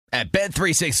At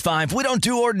Bet365, we don't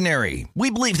do ordinary. We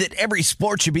believe that every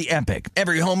sport should be epic.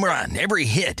 Every home run, every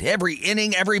hit, every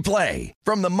inning, every play.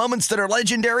 From the moments that are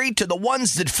legendary to the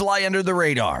ones that fly under the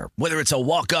radar. Whether it's a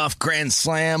walk-off grand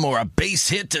slam or a base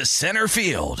hit to center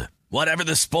field. Whatever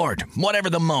the sport, whatever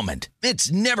the moment.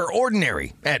 It's never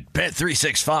ordinary at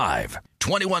Bet365.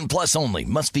 21 plus only.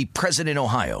 Must be present in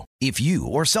Ohio. If you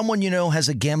or someone you know has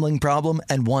a gambling problem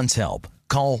and wants help,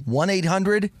 call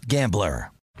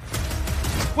 1-800-GAMBLER.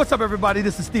 What's up, everybody?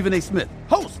 This is Stephen A. Smith,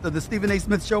 host of the Stephen A.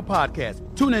 Smith Show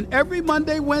podcast. Tune in every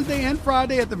Monday, Wednesday, and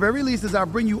Friday at the very least as I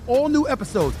bring you all new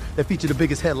episodes that feature the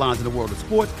biggest headlines in the world of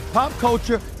sports, pop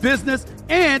culture, business,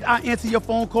 and I answer your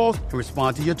phone calls and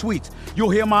respond to your tweets. You'll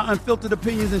hear my unfiltered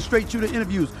opinions and straight-shooter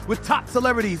interviews with top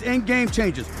celebrities and game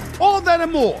changers. All that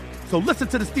and more. So listen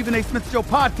to the Stephen A. Smith Show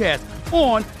podcast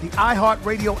on the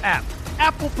iHeartRadio app,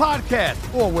 Apple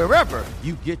Podcasts, or wherever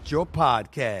you get your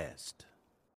podcast.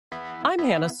 I'm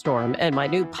Hannah Storm, and my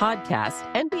new podcast,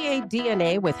 NBA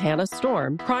DNA with Hannah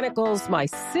Storm, chronicles my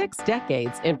 6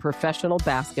 decades in professional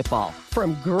basketball.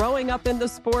 From growing up in the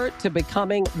sport to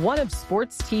becoming one of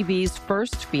sports TV's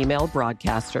first female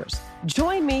broadcasters.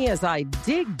 Join me as I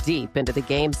dig deep into the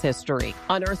game's history,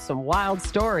 unearth some wild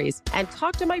stories, and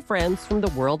talk to my friends from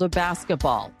the world of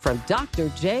basketball, from Dr.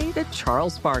 J to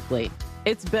Charles Barkley.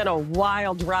 It's been a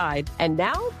wild ride, and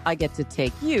now I get to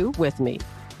take you with me.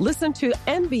 Listen to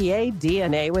NBA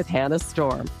DNA with Hannah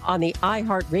Storm on the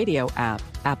iHeartRadio app,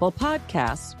 Apple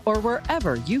Podcasts, or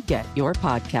wherever you get your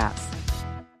podcasts.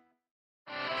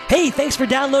 Hey, thanks for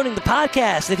downloading the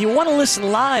podcast. If you want to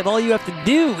listen live, all you have to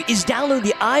do is download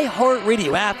the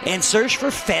iHeartRadio app and search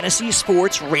for Fantasy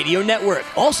Sports Radio Network.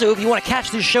 Also, if you want to catch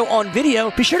this show on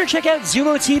video, be sure to check out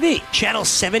Zumo TV, channel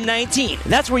 719.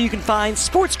 That's where you can find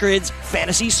Sports Grid's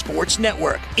Fantasy Sports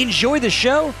Network. Enjoy the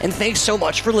show, and thanks so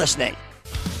much for listening.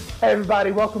 Hey everybody,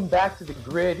 welcome back to The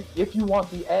Grid. If you want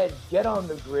the edge, get on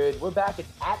The Grid. We're back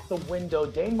at the window.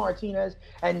 Dane Martinez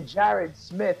and Jared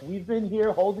Smith. We've been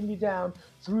here holding you down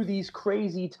through these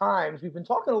crazy times. We've been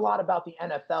talking a lot about the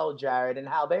NFL, Jared, and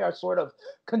how they are sort of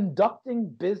conducting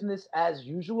business as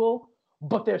usual,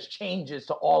 but there's changes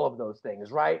to all of those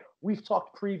things, right? We've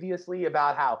talked previously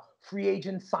about how free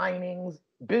agent signings,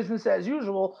 business as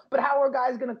usual, but how are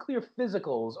guys going to clear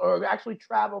physicals or actually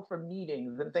travel for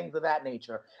meetings and things of that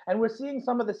nature? And we're seeing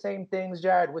some of the same things,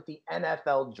 Jared, with the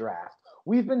NFL draft.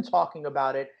 We've been talking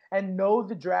about it, and no,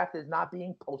 the draft is not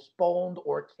being postponed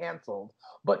or canceled.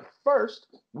 But first,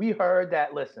 we heard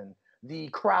that, listen, the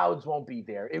crowds won't be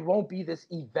there. It won't be this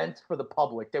event for the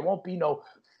public. There won't be no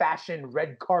fashion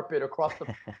red carpet across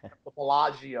the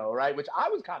Bellagio, right? Which I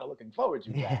was kind of looking forward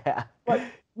to. Yeah. But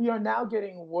we are now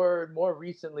getting word more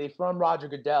recently from Roger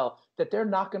Goodell that they're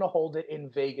not going to hold it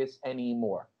in Vegas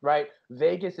anymore, right?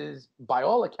 Vegas is, by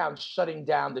all accounts, shutting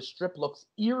down. The Strip looks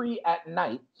eerie at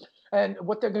night. And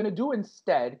what they're going to do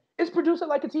instead is produce it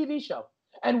like a TV show.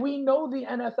 And we know the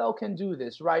NFL can do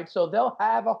this, right? So they'll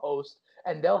have a host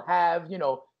and they'll have,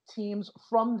 teams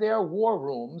from their war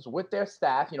rooms with their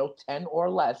staff, 10 or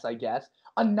less, I guess,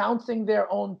 announcing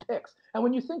their own picks. And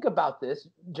when you think about this,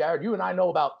 Jared, you and I know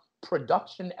about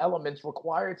production elements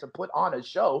required to put on a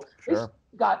show. Sure.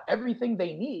 They've got everything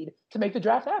they need to make the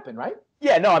draft happen, right?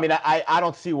 Yeah, no, I mean, I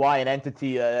don't see why an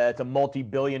entity, it's a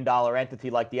multi-billion-dollar entity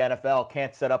like the NFL,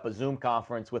 can't set up a Zoom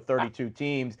conference with 32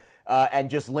 teams and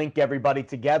just link everybody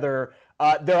together.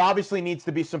 There obviously needs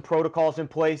to be some protocols in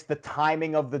place. The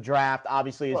timing of the draft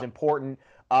obviously is important.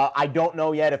 I don't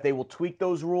know yet if they will tweak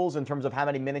those rules in terms of how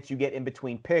many minutes you get in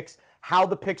between picks. How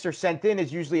the picks are sent in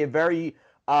is usually a very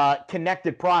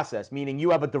connected process, meaning you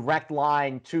have a direct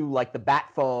line to like the bat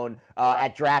phone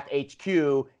at Draft HQ,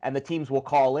 and the teams will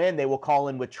call in. They will call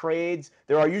in with trades.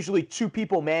 There are usually 2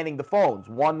 people manning the phones,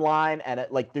 one line, and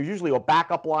there's usually a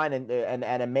backup line and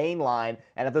a main line.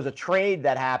 And if there's a trade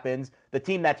that happens, the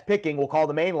team that's picking will call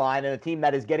the main line, and the team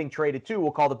that is getting traded to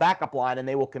will call the backup line, and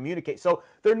they will communicate. So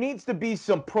there needs to be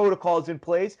some protocols in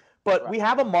place. But we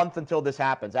have a month until this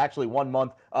happens, actually 1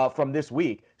 month from this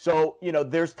week. So,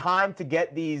 there's time to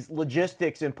get these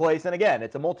logistics in place. And again,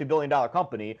 it's a multi-billion-dollar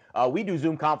company. We do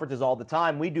Zoom conferences all the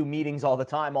time. We do meetings all the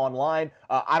time online.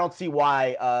 I don't see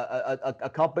why a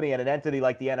company and an entity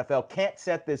like the NFL can't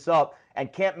set this up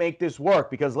and can't make this work,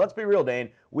 because let's be real,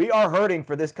 Dane, we are hurting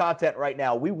for this content right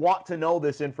now. We want to know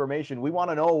this information. We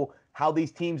want to know how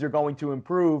these teams are going to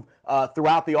improve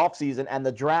throughout the offseason, and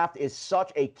the draft is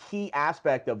such a key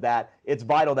aspect of that. It's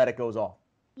vital that it goes off.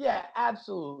 Yeah,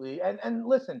 absolutely. And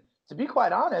listen, to be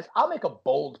quite honest, I'll make a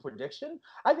bold prediction.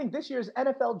 I think this year's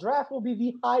NFL draft will be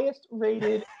the highest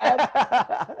rated ever.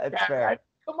 That's fair.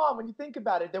 come on, when you think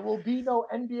about it, there will be no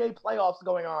NBA playoffs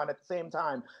going on at the same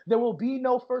time. There will be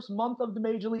no first month of the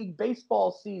Major League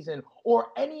Baseball season or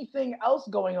anything else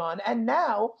going on. And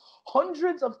now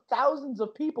hundreds of thousands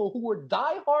of people who were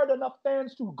diehard enough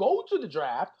fans to go to the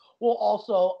draft will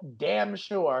also damn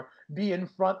sure be in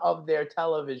front of their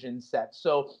television set.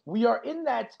 So we are in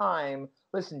that time,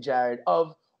 listen, Jared,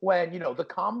 of when, the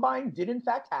combine did in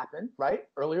fact happen, right,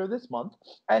 earlier this month.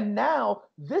 And now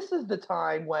this is the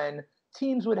time when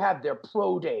teams would have their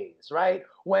pro days, right?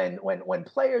 When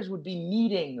players would be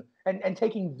meeting and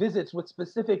taking visits with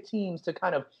specific teams to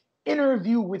kind of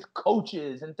interview with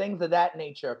coaches and things of that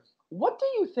nature. What do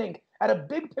you think at a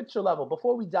big picture level,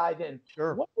 before we dive in,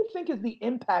 Sure. What do you think is the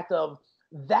impact of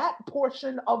that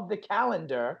portion of the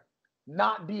calendar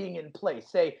not being in place?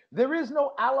 Say there is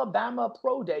no Alabama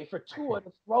pro day for Tua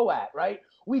to throw at, right?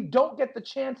 We don't get the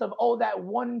chance of, that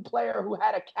one player who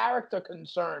had a character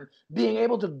concern being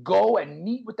able to go and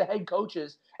meet with the head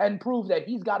coaches and prove that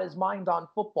he's got his mind on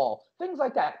football. Things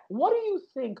like that. What do you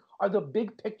think are the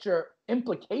big picture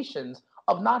implications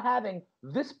of not having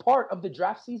this part of the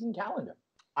draft season calendar?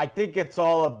 I think it's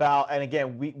all about, and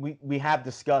again, we have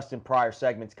discussed in prior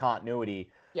segments continuity.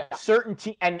 Yeah. Certain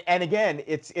and again,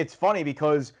 it's funny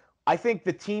because I think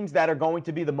the teams that are going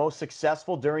to be the most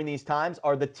successful during these times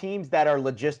are the teams that are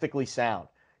logistically sound,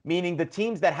 meaning the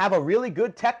teams that have a really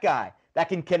good tech guy that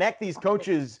can connect these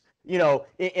coaches, in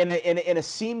a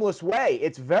seamless way.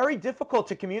 It's very difficult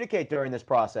to communicate during this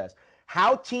process.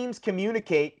 How teams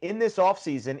communicate in this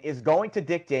offseason is going to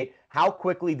dictate how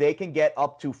quickly they can get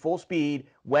up to full speed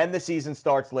when the season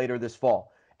starts later this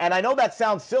fall. And I know that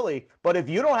sounds silly, but if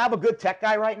you don't have a good tech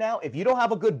guy right now, if you don't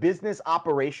have a good business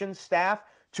operations staff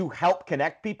to help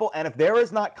connect people, and if there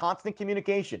is not constant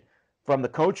communication from the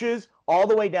coaches all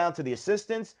the way down to the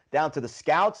assistants, down to the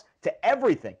scouts, to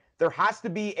everything, there has to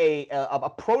be a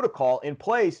protocol in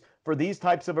place for these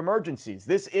types of emergencies.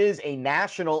 This is a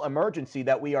national emergency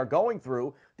that we are going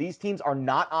through. These teams are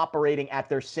not operating at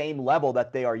their same level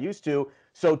that they are used to.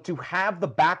 So to have the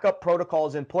backup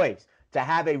protocols in place, to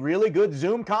have a really good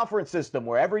Zoom conference system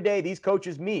where every day these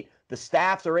coaches meet, the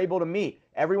staffs are able to meet,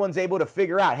 everyone's able to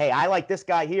figure out, hey, I like this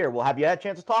guy here. Well, have you had a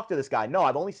chance to talk to this guy? No,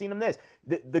 I've only seen him this.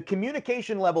 The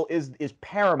communication level is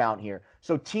paramount here.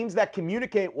 So teams that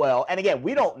communicate well, and again,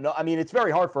 we don't know. I mean, it's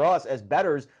very hard for us as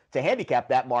bettors to handicap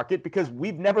that market because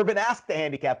we've never been asked to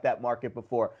handicap that market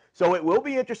before. So it will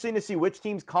be interesting to see which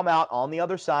teams come out on the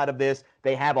other side of this.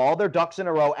 They have all their ducks in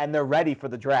a row and they're ready for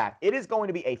the draft. It is going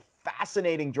to be a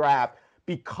fascinating draft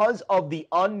because of the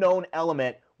unknown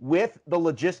element with the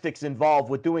logistics involved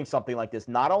with doing something like this,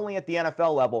 not only at the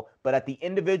NFL level, but at the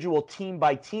individual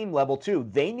team-by-team level too.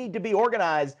 They need to be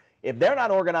organized. If they're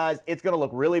not organized, it's going to look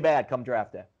really bad come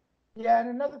draft day. Yeah, and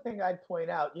another thing I'd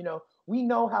point out, we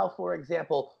know how, for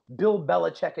example, Bill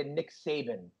Belichick and Nick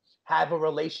Saban have a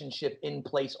relationship in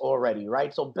place already,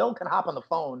 right? So Bill can hop on the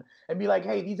phone and be like,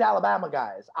 hey, these Alabama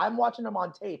guys, I'm watching them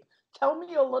on tape. Tell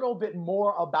me a little bit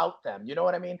more about them. You know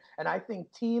what I mean? And I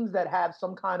think teams that have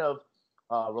some kind of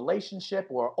relationship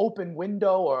or open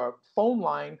window or phone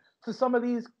line to some of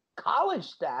these college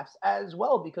staffs as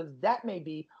well, because that may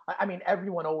be, I mean,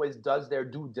 everyone always does their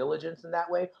due diligence in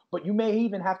that way, but you may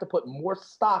even have to put more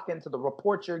stock into the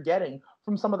reports you're getting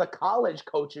from some of the college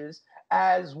coaches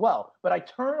as well. But I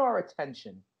turn our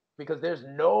attention, because there's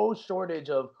no shortage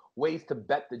of ways to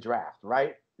bet the draft,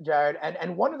 right, Jared?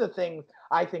 And one of the things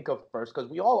I think of first, because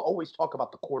we all always talk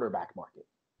about the quarterback market.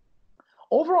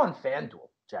 Over on FanDuel,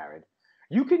 Jared,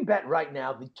 you can bet right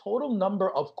now the total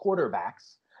number of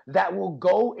quarterbacks that will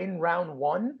go in round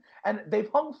one, and they've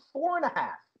hung 4.5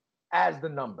 as the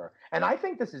number. And I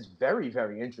think this is very,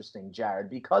 very interesting, Jared,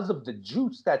 because of the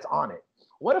juice that's on it.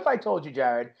 What if I told you,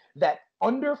 Jared, that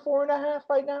under 4.5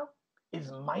 right now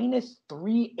is minus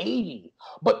 380,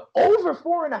 but over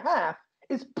 4.5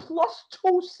 is plus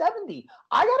 270.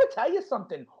 I got to tell you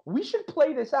something. We should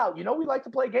play this out. We like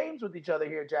to play games with each other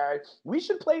here, Jared. We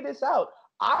should play this out.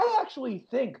 I actually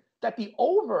think that the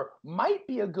over might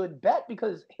be a good bet,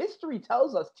 because history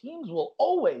tells us teams will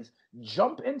always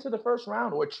jump into the first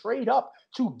round or trade up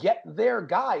to get their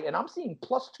guy. And I'm seeing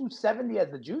plus 270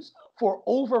 as the juice for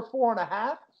over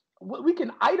 4.5. We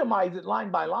can itemize it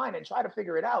line by line and try to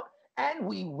figure it out, and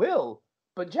we will.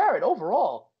 But Jared,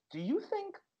 overall, do you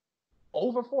think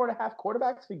over 4.5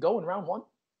 quarterbacks could go in round one?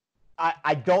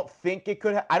 I don't think it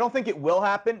could. I don't think it will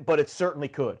happen, but it certainly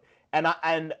could.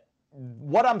 And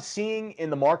what I'm seeing in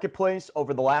the marketplace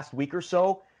over the last week or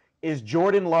so is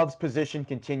Jordan Love's position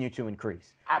continue to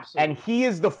increase. Absolutely. And he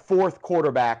is the fourth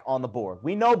quarterback on the board.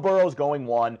 We know Burrow's going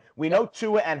 1. We know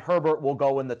Tua and Herbert will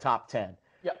go in the top 10.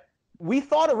 Yep. We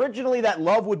thought originally that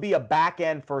Love would be a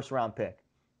back-end first-round pick.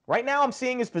 Right now, I'm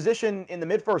seeing his position in the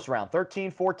mid-first round,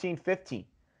 13, 14, 15.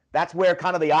 That's where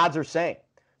kind of the odds are saying.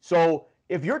 So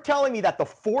if you're telling me that the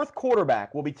fourth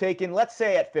quarterback will be taken, let's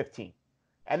say at 15,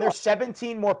 and there's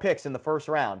 17 more picks in the first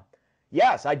round,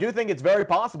 yes, I do think it's very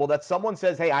possible that someone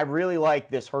says, hey, I really like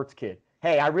this Hurts kid.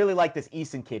 Hey, I really like this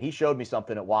Eason kid. He showed me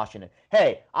something at Washington.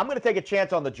 Hey, I'm going to take a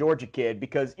chance on the Georgia kid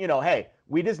because, hey,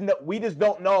 we just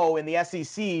don't know in the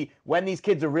SEC when these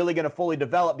kids are really going to fully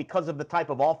develop because of the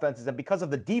type of offenses and because of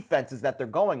the defenses that they're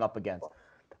going up against.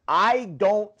 I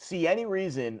don't see any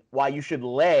reason why you should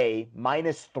lay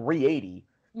minus 380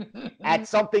 at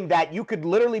something that you could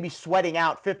literally be sweating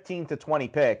out 15 to 20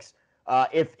 picks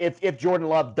if Jordan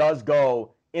Love does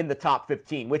go in the top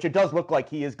 15, which it does look like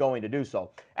he is going to do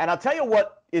so. And I'll tell you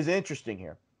what is interesting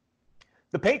here.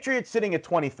 The Patriots sitting at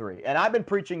 23, and I've been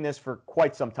preaching this for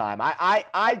quite some time.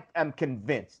 I am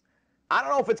convinced. I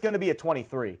don't know if it's going to be at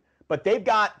 23, but they've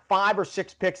got 5 or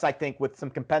 6 picks, I think, with some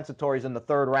compensatories in the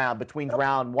third round between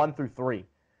round 1 through 3.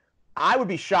 I would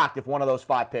be shocked if one of those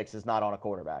 5 picks is not on a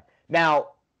quarterback. Now,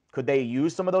 could they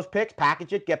use some of those picks,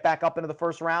 package it, get back up into the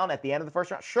first round at the end of the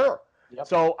first round? Sure. Yep.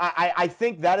 So I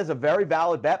think that is a very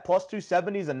valid bet. Plus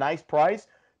 270 is a nice price.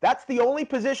 That's the only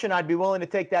position I'd be willing to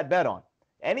take that bet on.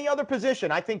 Any other position,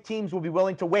 I think teams will be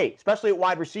willing to wait, especially at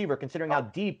wide receiver, considering how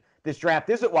deep this draft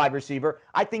is at wide receiver.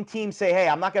 I think teams say, hey,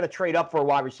 I'm not going to trade up for a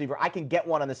wide receiver. I can get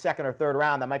one in the second or third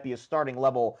round that might be a starting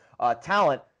level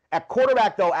talent. At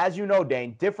quarterback, though, as you know,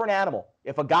 Dane, different animal.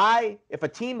 If a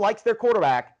team likes their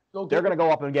quarterback, they're going to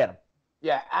go up and get him.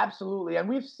 Yeah, absolutely. And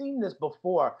we've seen this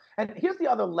before. And here's the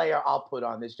other layer I'll put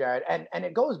on this, Jared. And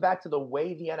it goes back to the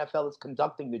way the NFL is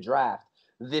conducting the draft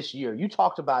this year. You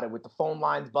talked about it with the phone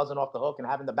lines buzzing off the hook and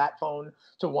having the bat phone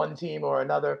to one team or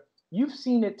another. You've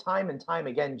seen it time and time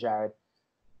again, Jared,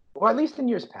 or at least in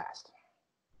years past.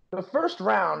 The first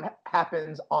round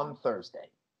happens on Thursday.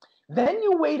 Then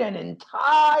you wait an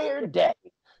entire day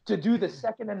to do the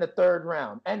second and the third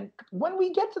round. And when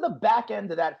we get to the back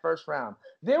end of that first round,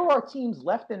 there are teams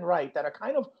left and right that are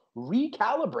kind of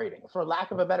recalibrating, for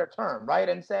lack of a better term, right?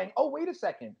 And saying, oh, wait a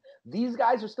second, these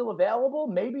guys are still available?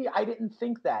 Maybe I didn't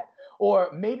think that. Or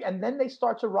maybe, and then they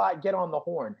start to get on the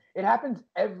horn. It happens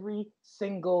every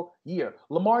single year.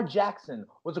 Lamar Jackson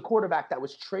was a quarterback that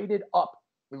was traded up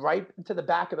right to the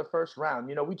back of the first round.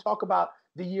 We talk about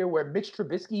the year where Mitch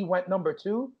Trubisky went number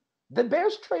 2. The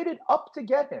Bears traded up to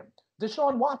get him.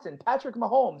 Deshaun Watson, Patrick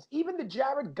Mahomes, even the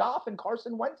Jared Goff and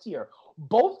Carson Wentz here.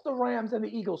 Both the Rams and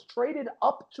the Eagles traded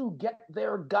up to get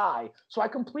their guy. So I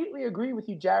completely agree with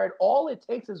you, Jared. All it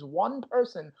takes is one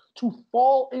person to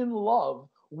fall in love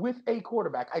with a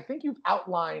quarterback. I think you've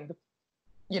outlined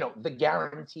the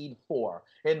guaranteed 4,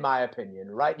 in my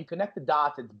opinion, right? You connect the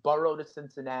dots. It's Burrow to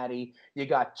Cincinnati. You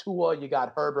got Tua, you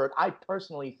got Herbert. I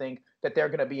personally think that they're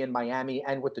going to be in Miami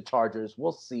and with the Chargers.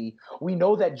 We'll see. We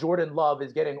know that Jordan Love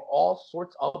is getting all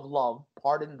sorts of love,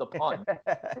 pardon the pun.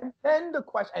 And then the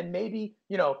question, and maybe,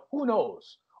 who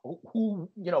knows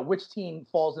which team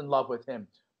falls in love with him.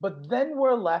 But then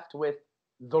we're left with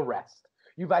the rest.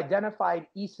 You've identified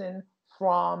Eason,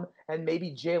 Fromm, and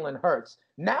maybe Jalen Hurts.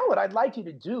 Now what I'd like you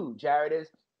to do, Jared, is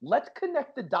let's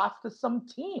connect the dots to some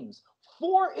teams.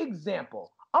 For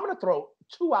example, I'm going to throw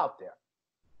 2 out there.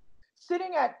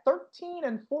 Sitting at 13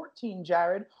 and 14,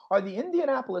 Jared, are the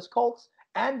Indianapolis Colts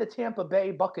and the Tampa Bay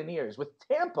Buccaneers. With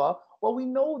Tampa, well, we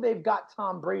know they've got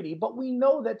Tom Brady, but we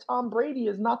know that Tom Brady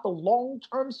is not the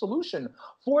long-term solution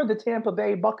for the Tampa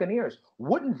Bay Buccaneers.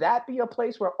 Wouldn't that be a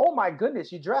place where, oh my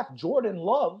goodness, you draft Jordan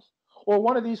Love or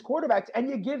one of these quarterbacks, and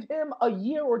you give him a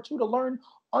year or 2 to learn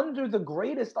under the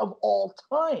greatest of all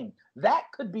time? That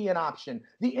could be an option.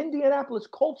 The Indianapolis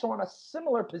Colts are on a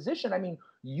similar position. I mean,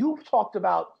 we've talked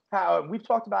about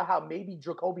how maybe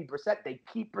Jacoby Brissett, they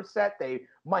keep Brissett, they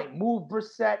might move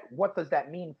Brissett. What does that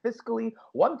mean fiscally?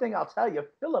 One thing I'll tell you,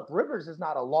 Phillip Rivers is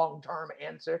not a long-term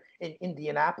answer in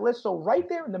Indianapolis. So right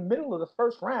there in the middle of the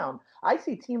first round, I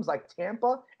see teams like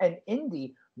Tampa and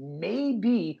Indy,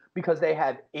 maybe because they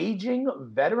have aging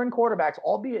veteran quarterbacks,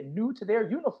 albeit new to their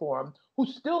uniform, who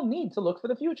still need to look for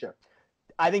the future.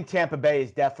 I think Tampa Bay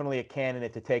is definitely a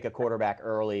candidate to take a quarterback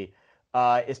early,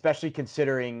 especially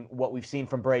considering what we've seen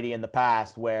from Brady in the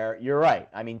past, where you're right.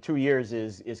 I mean, 2 years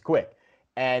is quick.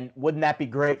 And wouldn't that be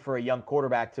great for a young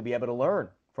quarterback to be able to learn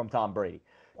from Tom Brady?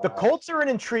 The Colts are an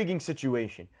intriguing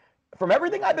situation. From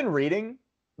everything I've been reading,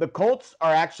 the Colts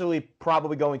are actually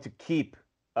probably going to keep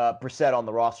Brissett on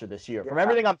the roster this year. From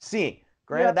everything I'm seeing,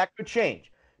 granted, that could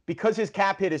change. Because his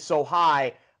cap hit is so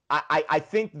high, I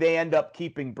think they end up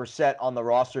keeping Brissett on the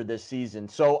roster this season.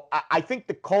 So I think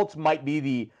the Colts might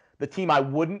be the team I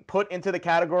wouldn't put into the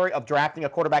category of drafting a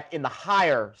quarterback in the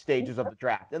higher stages of the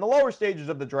draft. In the lower stages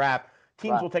of the draft,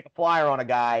 teams will take a flyer on a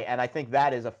guy, and I think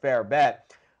that is a fair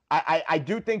bet. I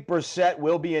do think Brissett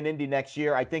will be in Indy next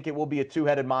year. I think it will be a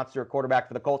two-headed monster quarterback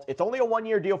for the Colts. It's only a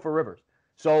one-year deal for Rivers.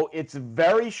 So it's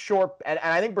very short, and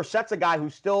I think Brissett's a guy who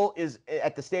still is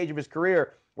at the stage of his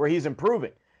career where he's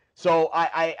improving. So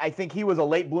I think he was a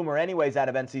late bloomer anyways out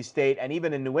of NC State, and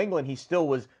even in New England, he still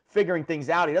was figuring things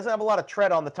out. He doesn't have a lot of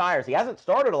tread on the tires. He hasn't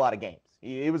started a lot of games.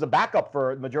 He was a backup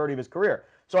for the majority of his career.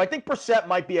 So I think Brissett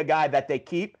might be a guy that they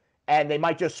keep, and they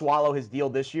might just swallow his deal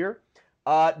this year.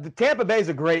 The Tampa Bay is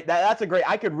that's a great,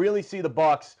 I could really see the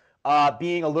Bucs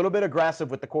being a little bit aggressive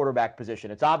with the quarterback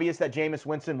position. It's obvious that Jameis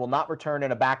Winston will not return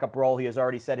in a backup role. He has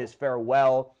already said his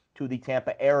farewell to the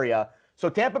Tampa area. So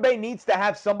Tampa Bay needs to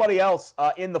have somebody else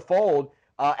in the fold,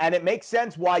 and it makes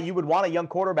sense why you would want a young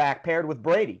quarterback paired with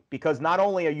Brady, because not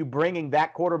only are you bringing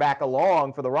that quarterback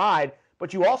along for the ride,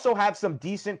 but you also have some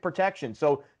decent protection.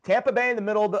 So Tampa Bay in the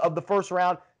middle of the first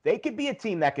round, they could be a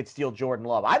team that could steal Jordan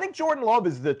Love. I think Jordan Love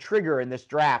is the trigger in this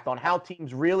draft on how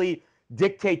teams really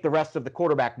dictate the rest of the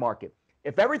quarterback market.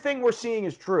 If everything we're seeing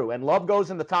is true and Love goes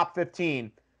in the top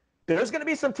 15, there's going to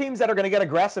be some teams that are going to get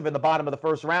aggressive in the bottom of the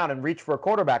first round and reach for a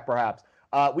quarterback perhaps.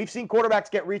 We've seen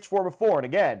quarterbacks get reached for before, and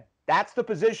again, that's the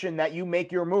position that you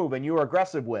make your move and you're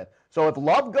aggressive with. So if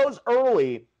Love goes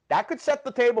early, that could set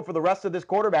the table for the rest of this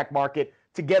quarterback market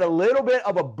to get a little bit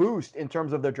of a boost in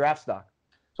terms of their draft stock.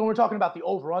 So when we're talking about the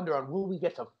over-under on will we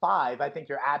get to 5, I think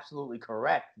you're absolutely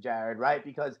correct, Jared, right?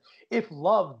 Because if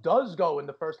Love does go in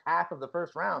the first half of the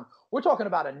first round, we're talking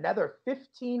about another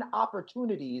 15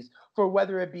 opportunities for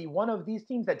whether it be one of these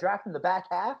teams that draft in the back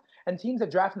half, and teams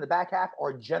that draft in the back half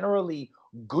are generally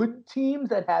good teams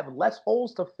that have less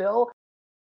holes to fill.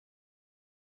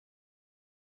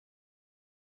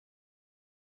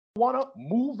 Want to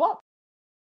move up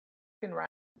in round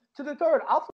to the third.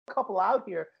 I'll throw a couple out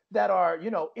here that are,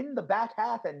 in the back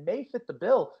half and may fit the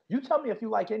bill. You tell me if you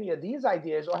like any of these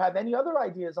ideas or have any other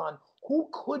ideas on who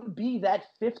could be that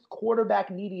fifth quarterback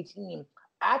needy team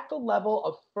at the level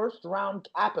of first round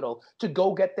capital to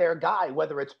go get their guy,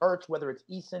 whether it's Hurts, whether it's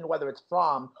Eason, whether it's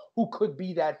Fromm, who could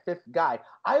be that fifth guy.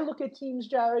 I look at teams,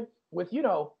 Jared, with,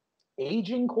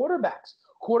 aging quarterbacks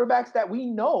that we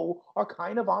know are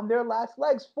kind of on their last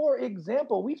legs. For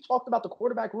example, we've talked about the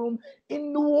quarterback room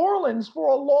in New Orleans for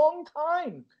a long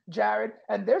time, Jared,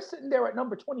 and they're sitting there at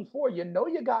number 24.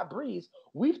 You got Breeze.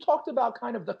 We've talked about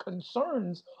kind of the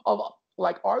concerns of,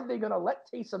 are they going to let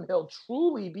Taysom Hill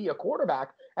truly be a quarterback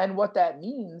and what that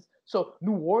means? So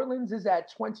New Orleans is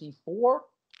at 24.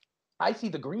 I see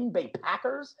the Green Bay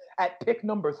Packers at pick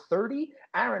number 30.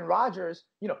 Aaron Rodgers,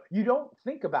 you don't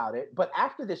think about it, but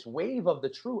after this wave of the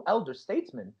true elder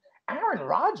statesman, Aaron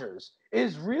Rodgers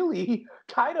is really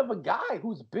kind of a guy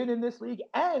who's been in this league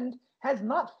and has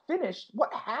not finished,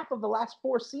 half of the last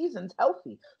 4 seasons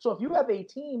healthy. So if you have a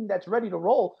team that's ready to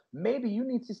roll, maybe you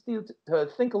need to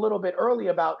think a little bit early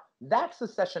about that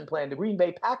succession plan. The Green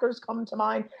Bay Packers come to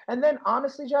mind. And then,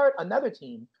 honestly, Jared, another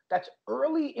team that's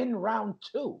early in round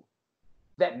 2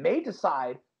 that may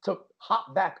decide to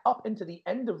hop back up into the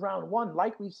end of round 1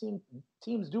 like we've seen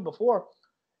teams do before.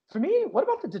 For me, what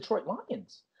about the Detroit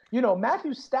Lions?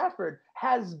 Matthew Stafford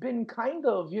has been kind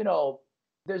of,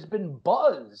 there's been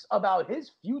buzz about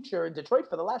his future in Detroit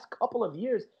for the last couple of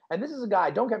years. And this is a guy,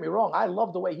 don't get me wrong, I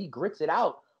love the way he grits it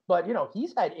out. But,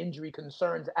 he's had injury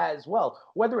concerns as well.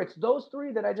 Whether it's those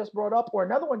 3 that I just brought up or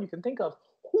another one you can think of,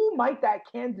 who might that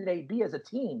candidate be as a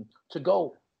team to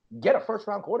go get a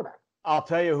first-round quarterback? I'll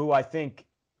tell you who I think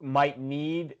might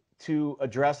need to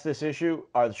address this issue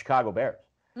are the Chicago Bears.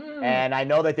 And I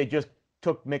know that they just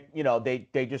took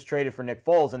they just traded for Nick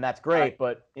Foles, and that's great,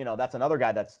 but that's another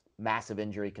guy that's massive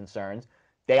injury concerns.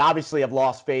 They obviously have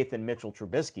lost faith in Mitchell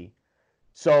Trubisky.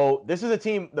 So this is a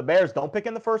team, the Bears don't pick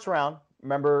in the first round.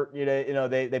 Remember,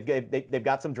 they've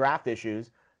got some draft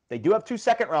issues. They do have 2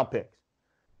 second-round picks.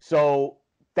 So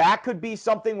that could be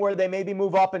something where they maybe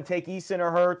move up and take Eason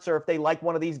or Hurts, or if they like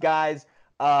one of these guys,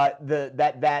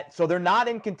 so they're not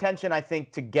in contention, I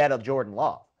think, to get a Jordan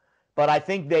Love. But I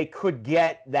think they could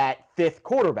get that 5th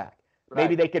quarterback. Right.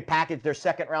 Maybe they could package their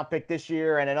second-round pick this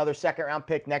year and another second-round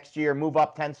pick next year, move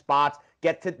up 10 spots,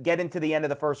 get into the end of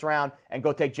the first round, and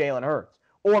go take Jalen Hurts.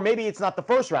 Or maybe it's not the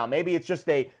first round. Maybe it's just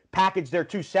they package their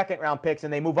 2 second-round picks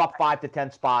and they move up 5 to 10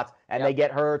 spots, and they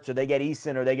get Hurts or they get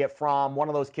Eason or they get Fromm, one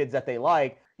of those kids that they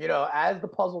like. As the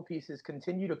puzzle pieces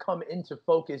continue to come into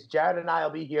focus, Jared and I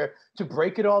will be here to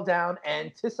break it all down,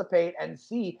 anticipate, and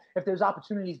see if there's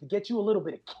opportunities to get you a little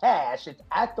bit of cash. It's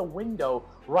at the window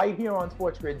right here on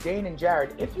Sports Grid. Dane and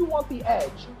Jared, if you want the edge,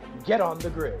 get on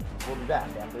the grid. We'll be back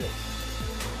after this.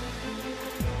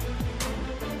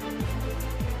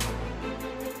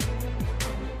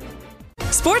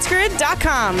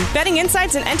 SportsGrid.com. Betting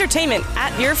insights and entertainment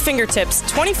at your fingertips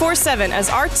 24/7 as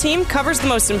our team covers the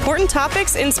most important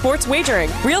topics in sports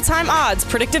wagering. Real-time odds,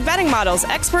 predictive betting models,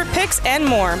 expert picks, and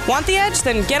more. Want the edge?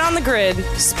 Then get on the grid.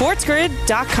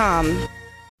 SportsGrid.com.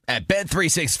 At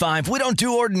Bet365, we don't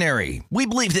do ordinary. We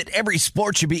believe that every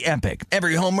sport should be epic.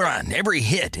 Every home run, every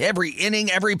hit, every inning,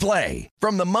 every play.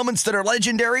 From the moments that are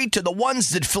legendary to the ones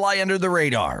that fly under the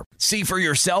radar. See for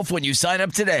yourself when you sign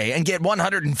up today and get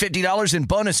 $150 in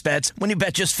bonus bets when you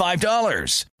bet just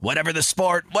 $5. Whatever the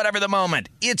sport, whatever the moment,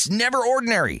 it's never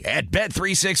ordinary at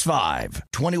Bet365.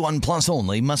 21 plus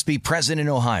only. Must be present in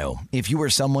Ohio. If you or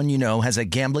someone you know has a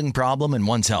gambling problem and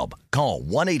wants help, call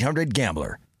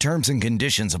 1-800-GAMBLER. Terms and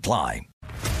conditions apply.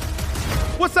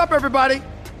 What's up, everybody?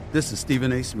 This is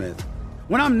Stephen A. Smith.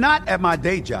 When I'm not at my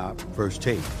day job, First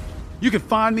Take, you can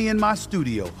find me in my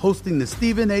studio hosting the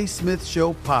Stephen A. Smith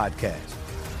Show podcast.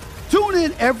 Tune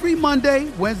in every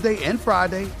Monday, Wednesday, and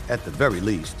Friday, at the very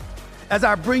least, as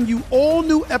I bring you all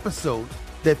new episodes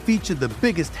that feature the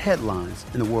biggest headlines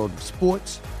in the world of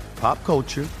sports, pop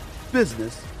culture,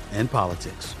 business, and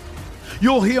politics.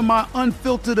 You'll hear my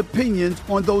unfiltered opinions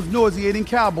on those nauseating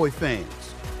Cowboy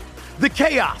fans, the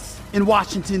chaos in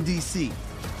Washington, D.C.,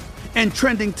 and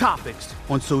trending topics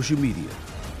on social media,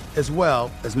 as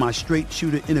well as my straight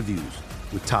shooter interviews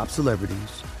with top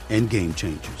celebrities and game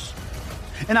changers.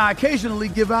 And I occasionally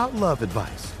give out love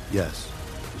advice. Yes,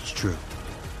 it's true.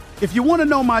 If you want to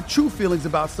know my true feelings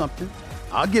about something,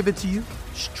 I'll give it to you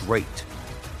straight.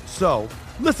 So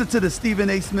listen to the Stephen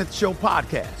A. Smith Show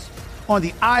podcast on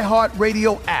the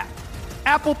iHeartRadio app,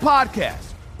 Apple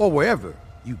Podcasts, or wherever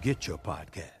you get your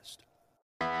podcast.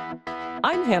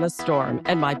 I'm Hannah Storm,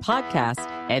 and my podcast,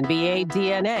 NBA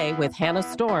DNA with Hannah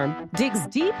Storm, digs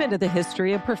deep into the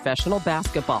history of professional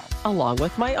basketball, along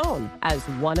with my own, as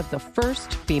one of the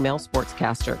first female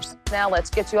sportscasters. Now let's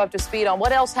get you up to speed on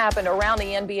what else happened around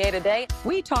the NBA today.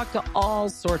 We talk to all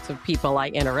sorts of people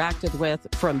I interacted with,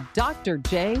 from Dr.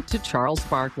 J to Charles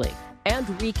Barkley, and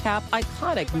recap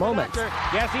iconic moments.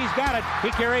 Yes, he's got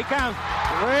it. Here he comes.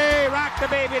 Way rock the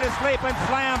baby to sleep and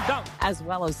slam dunk. As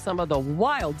well as some of the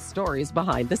wild stories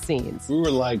behind the scenes. We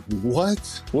were like,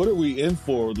 what? What are we in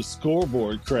for? The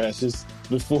scoreboard crashes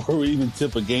before we even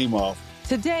tip a game off.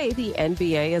 Today, the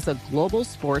NBA is a global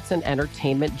sports and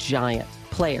entertainment giant.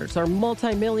 Players are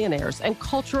multimillionaires and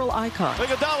cultural icons.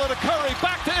 Iguodala to Curry,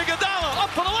 back to Iguodala, up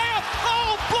for the layup.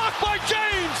 Oh, blocked by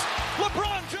James.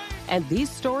 LeBron James. And these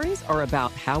stories are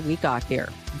about how we got here,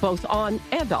 both on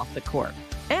and off the court.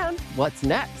 And what's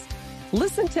next?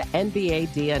 Listen to NBA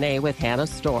DNA with Hannah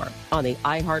Storm on the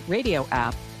iHeartRadio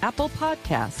app, Apple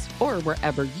Podcasts, or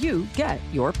wherever you get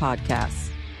your podcasts.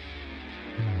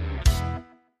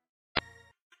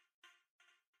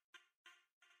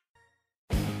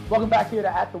 Welcome back here to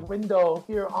At the Window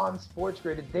here on Sports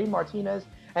Grid. It's Dave Martinez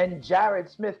and Jared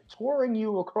Smith touring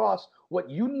you across what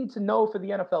you need to know for the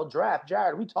NFL draft.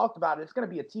 Jared, we talked about it. It's going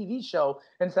to be a TV show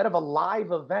instead of a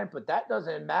live event, but that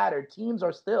doesn't matter. Teams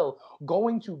are still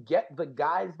going to get the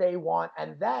guys they want,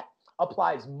 and that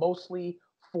applies mostly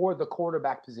for the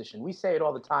quarterback position. We say it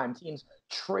all the time. Teams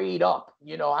trade up.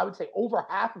 You know, I would say over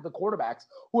half of the quarterbacks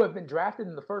who have been drafted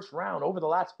in the first round over the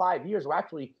last 5 years were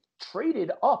actually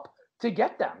traded up to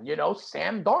get them. You know,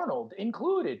 Sam Darnold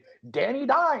included, Danny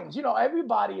Dimes, you know,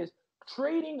 everybody is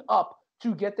trading up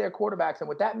to get their quarterbacks. And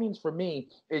what that means for me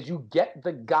is you get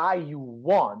the guy you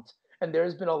want. And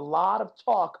there's been a lot of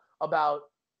talk about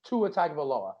Tua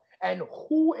Tagovailoa and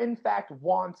who in fact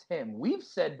wants him. We've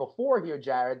said before here,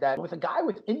 Jared, that with a guy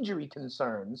with injury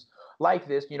concerns like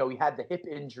this, you know, he had the hip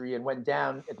injury and went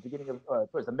down at the beginning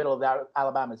of, towards the middle of the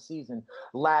Alabama season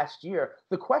last year.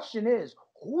 The question is,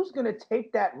 who's going to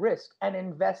take that risk and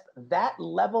invest that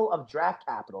level of draft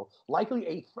capital, likely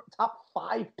a top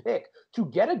 5 pick, to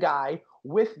get a guy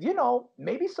with, you know,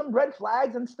 maybe some red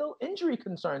flags and still injury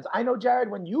concerns? I know,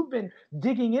 Jared, when you've been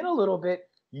digging in a little bit,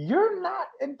 you're not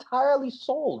entirely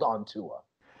sold on Tua.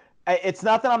 It's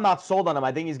not that I'm not sold on him.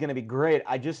 I think he's going to be great.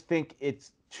 I just think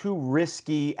it's too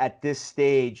risky at this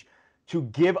stage to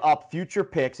give up future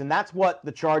picks, and that's what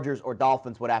the Chargers or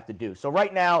Dolphins would have to do. So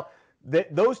right now,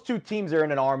 those two teams are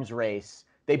in an arms race.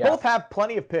 They both have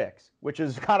plenty of picks, which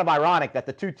is kind of ironic that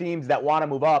the two teams that want to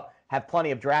move up have plenty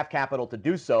of draft capital to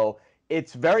do so.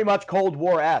 It's very much Cold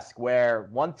War-esque, where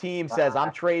one team says,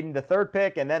 I'm trading the 3rd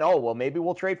pick, and then, oh, well, maybe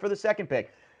we'll trade for the 2nd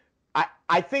pick.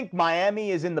 I think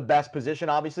Miami is in the best position,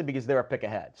 obviously, because they're a pick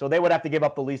ahead. So they would have to give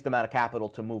up the least amount of capital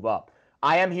to move up.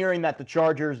 I am hearing that the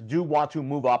Chargers do want to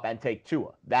move up and take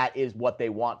Tua. That is what they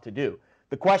want to do.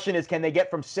 The question is, can they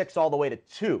get from 6 all the way to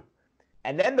 2?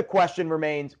 And then the question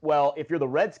remains, well, if you're the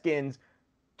Redskins,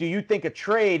 do you think a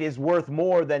trade is worth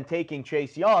more than taking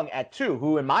Chase Young at 2,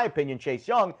 who, in my opinion, Chase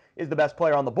Young is the best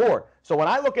player on the board? So when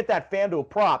I look at that FanDuel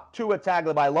prop, Tua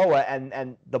Tagovailoa,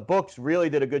 and the books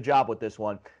really did a good job with this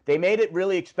one. They made it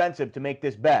really expensive to make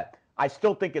this bet. I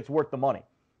still think it's worth the money.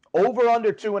 Over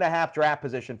under 2.5 draft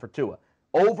position for Tua.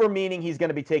 Over meaning he's going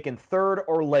to be taken 3rd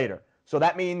or later. So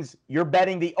that means you're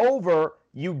betting the over.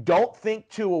 You don't think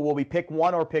Tua will be pick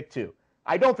 1 or pick 2.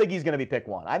 I don't think he's going to be pick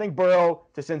 1. I think Burrow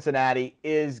to Cincinnati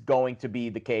is going to be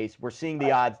the case. We're seeing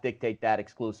the odds dictate that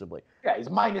exclusively. Yeah,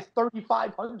 he's minus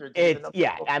 3,500.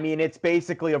 I mean, it's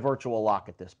basically a virtual lock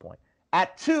at this point.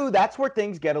 At 2, that's where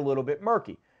things get a little bit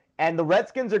murky. And the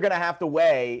Redskins are going to have to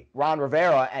weigh, Ron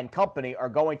Rivera and company are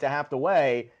going to have to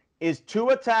weigh, is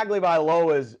Tua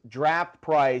Tagovailoa's draft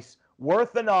price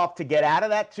worth enough to get out of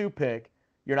that 2 pick?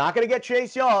 You're not going to get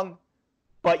Chase Young,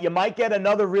 but you might get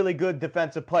another really good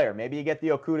defensive player. Maybe you get the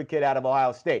Okudah kid out of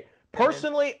Ohio State.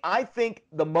 Personally, I think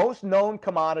the most known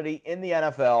commodity in the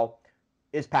NFL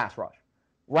is pass rush.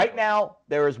 Right now,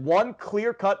 there is one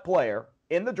clear-cut player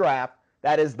in the draft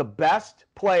that is the best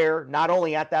player, not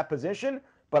only at that position,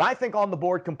 but I think on the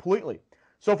board completely.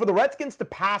 So for the Redskins to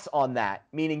pass on that,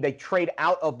 meaning they trade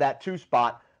out of that 2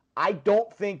 spot, I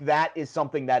don't think that is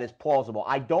something that is plausible.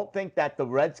 I don't think that the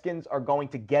Redskins are going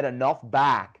to get enough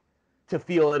back to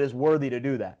feel it is worthy to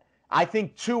do that. I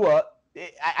think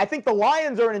I think the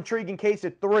Lions are an intriguing case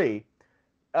at 3.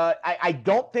 I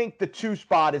don't think the 2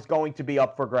 spot is going to be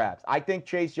up for grabs. I think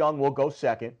Chase Young will go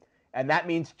 2nd, and that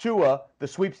means Tua, the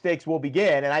sweepstakes will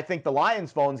begin, and I think the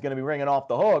Lions phone is going to be ringing off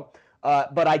the hook,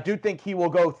 but I do think he will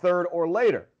go 3rd or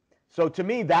later. So to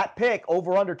me, that pick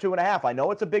over under 2.5, I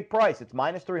know it's a big price. It's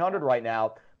minus 300 right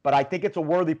now, but I think it's a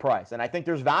worthy price, and I think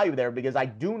there's value there because I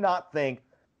do not think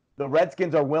the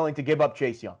Redskins are willing to give up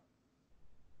Chase Young.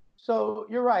 So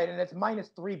you're right, and it's minus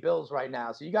 3 bills right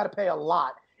now. So you got to pay a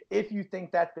lot if you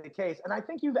think that's the case. And I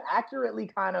think you've accurately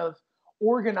kind of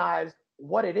organized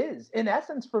what it is. In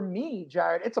essence, for me,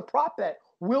 Jared, it's a prop bet.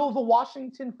 Will the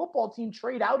Washington football team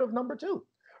trade out of number 2?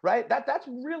 Right? That's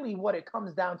really what it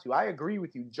comes down to. I agree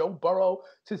with you. Joe Burrow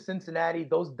to Cincinnati,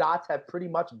 those dots have pretty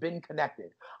much been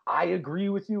connected. I agree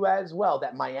with you as well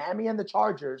that Miami and the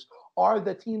Chargers are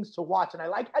the teams to watch. And I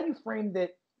like how you framed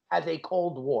it as a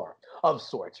Cold War of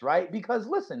sorts, right? Because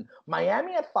listen,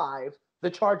 Miami at 5, the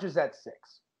Chargers at 6.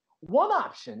 One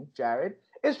option, Jared,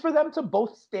 is for them to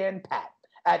both stand pat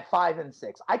at 5 and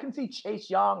 6. I can see Chase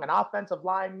Young, an offensive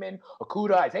lineman,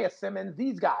 Okudah, Isaiah Simmons,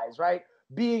 these guys, right,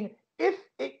 being, if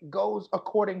it goes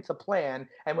according to plan,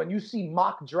 and when you see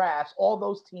mock drafts, all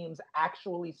those teams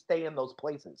actually stay in those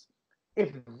places.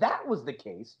 If that was the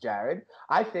case, Jared,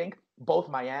 I think both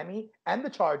Miami and the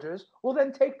Chargers will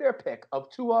then take their pick of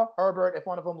Tua, Herbert, if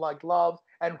one of them liked Love,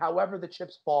 and however the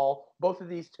chips fall, both of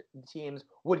these teams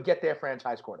would get their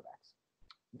franchise quarterbacks.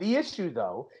 The issue,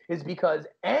 though, is because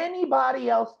anybody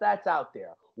else that's out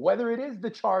there, whether it is the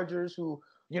Chargers who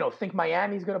think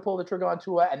Miami's going to pull the trigger on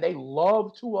Tua, and they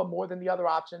love Tua more than the other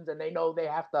options, and they know they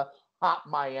have to hop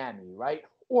Miami, right?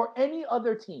 Or any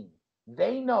other team,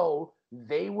 they know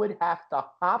they would have to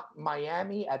hop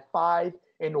Miami at 5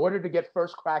 in order to get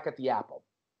first crack at the apple.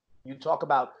 You talk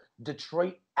about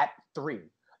Detroit at 3,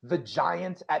 the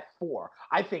Giants at 4.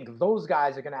 I think those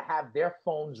guys are going to have their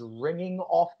phones ringing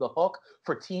off the hook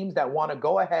for teams that want to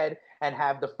go ahead and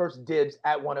have the first dibs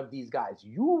at one of these guys.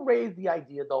 You raised the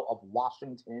idea, though, of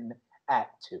Washington at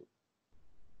 2.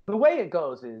 The way it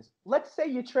goes is, let's say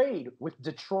you trade with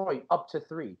Detroit up to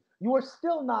 3. You are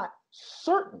still not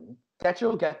certain that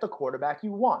you'll get the quarterback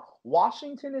you want.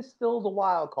 Washington is still the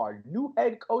wild card. New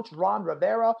head coach Ron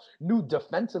Rivera, new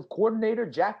defensive coordinator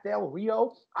Jack Del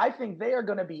Rio. I think they are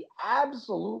going to be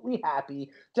absolutely happy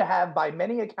to have, by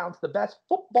many accounts, the best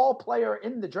football player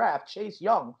in the draft, Chase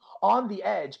Young, on the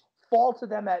edge, fall to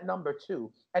them at number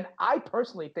 2. And I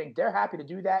personally think they're happy to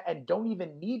do that and don't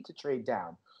even need to trade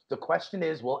down. The question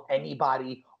is, will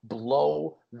anybody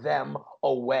blow them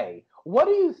away? What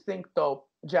do you think, though,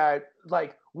 Jared?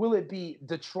 Will it be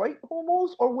Detroit who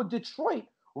moves, or would Detroit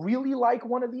really like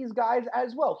one of these guys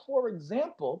as well? For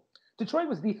example, Detroit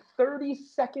was the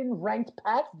 32nd ranked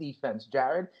pass defense,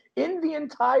 Jared, in the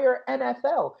entire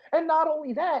NFL. And not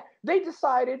only that, they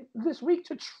decided this week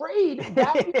to trade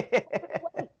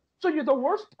that. So you're the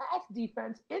worst pass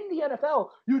defense in the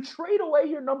NFL. You trade away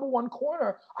your number 1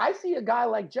 corner. I see a guy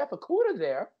like Jeff Okudah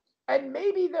there, and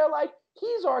maybe they're like,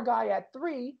 he's our guy at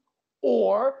 3,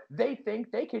 or they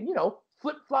think they can,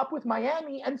 flip-flop with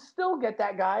Miami and still get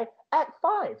that guy at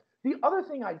 5. The other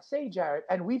thing I'd say, Jared,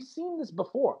 and we've seen this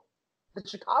before, the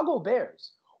Chicago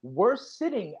Bears were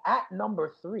sitting at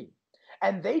number 3,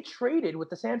 and they traded with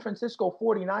the San Francisco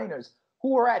 49ers,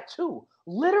 who were at 2,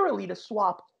 literally to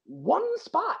swap one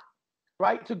spot,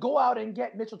 right, to go out and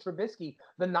get Mitchell Trubisky.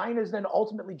 The Niners then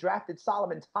ultimately drafted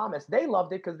Solomon Thomas. They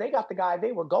loved it because they got the guy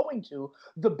they were going to.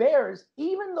 The Bears,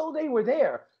 even though they were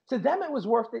there, to them it was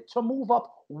worth it to move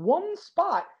up one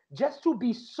spot just to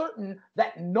be certain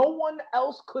that no one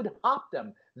else could hop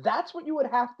them. That's what you would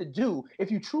have to do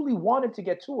if you truly wanted to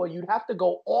get Tua. You'd have to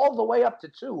go all the way up to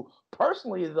 2.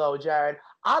 Personally, though, Jared,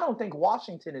 I don't think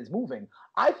Washington is moving.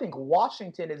 I think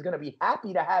Washington is going to be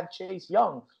happy to have Chase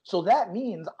Young. So that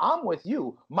means I'm with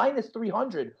you, minus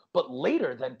 300, but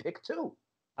later than pick 2.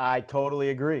 I totally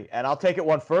agree, and I'll take it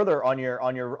one further on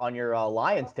your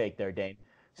Lions take there, Dane.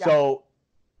 Yeah. So,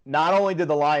 not only did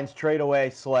the Lions trade away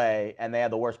Slay, and they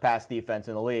had the worst pass defense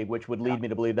in the league, which would lead me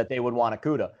to believe that they would want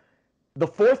Okudah. The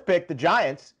 4th pick, the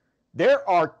Giants, there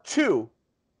are 2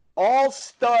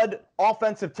 all-stud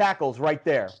offensive tackles right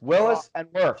there, Willis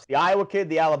and Wirfs, the Iowa kid,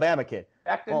 the Alabama kid.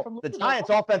 Well, the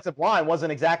Giants' offensive line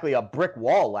wasn't exactly a brick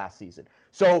wall last season.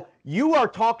 So you are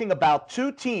talking about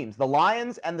 2 teams, the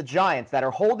Lions and the Giants, that are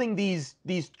holding these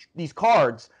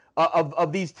cards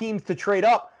of these teams to trade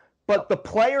up. But the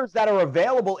players that are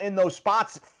available in those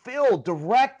spots fill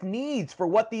direct needs for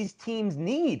what these teams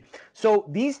need. So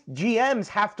these GMs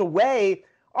have to weigh,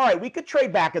 all right, we could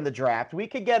trade back in the draft. We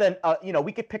could get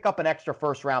we could pick up an extra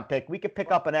 1st-round pick. We could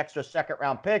pick up an extra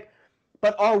 2nd-round pick.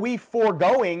 But are we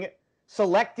foregoing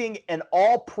selecting an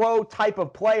all-pro type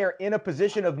of player in a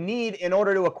position of need in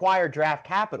order to acquire draft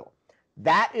capital?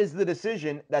 That is the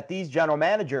decision that these general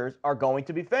managers are going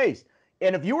to be faced.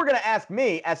 And if you were going to ask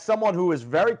me, as someone who is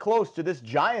very close to this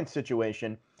Giants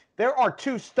situation, there are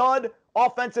 2 stud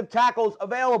offensive tackles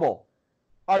available.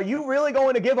 Are you really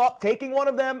going to give up taking one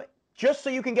of them just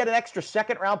so you can get an extra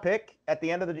 2nd-round pick at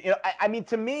the end of the – I mean,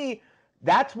 to me,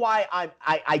 that's why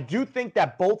I do think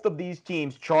that both of these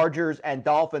teams, Chargers and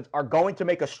Dolphins, are going to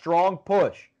make a strong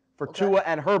push for Tua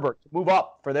and Herbert to move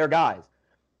up for their guys.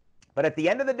 But at the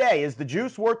end of the day, is the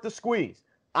juice worth the squeeze?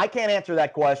 I can't answer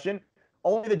that question.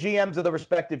 Only the GMs of the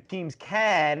respective teams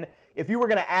can. If you were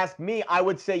going to ask me, I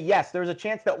would say yes. There's a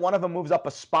chance that one of them moves up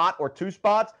a spot or 2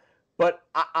 spots. But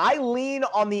I lean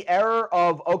on the error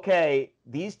of, okay,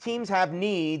 these teams have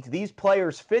needs. These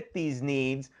players fit these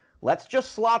needs. Let's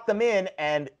just slot them in,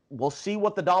 and we'll see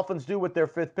what the Dolphins do with their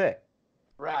 5th pick.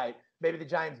 Right. Maybe the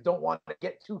Giants don't want to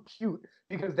get too cute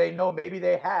because they know maybe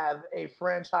they have a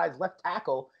franchise left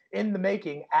tackle in the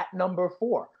making at number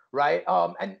 4, right?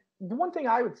 And the one thing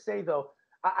I would say, though,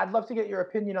 I'd love to get your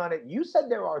opinion on it. You said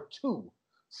there are 2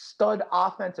 stud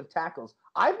offensive tackles.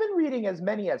 I've been reading as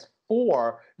many as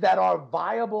 4 that are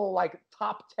viable, like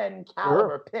top 10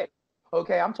 caliber picks.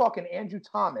 Okay, I'm talking Andrew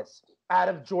Thomas out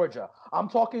of Georgia. I'm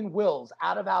talking Wills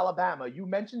out of Alabama. You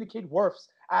mentioned the kid Wirfs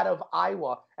out of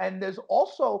Iowa. And there's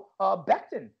also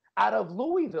Becton out of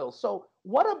Louisville. So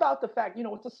what about the fact,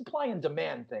 it's a supply and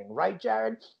demand thing, right,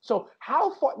 Jared? So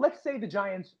how far, let's say the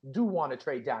Giants do want to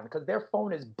trade down because their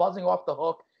phone is buzzing off the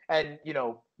hook and,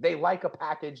 they like a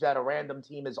package that a random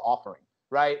team is offering,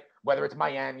 right? Whether it's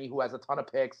Miami, who has a ton of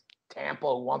picks, Tampa,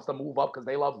 who wants to move up because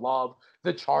they love Love,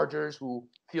 the Chargers, who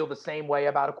feel the same way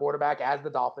about a quarterback as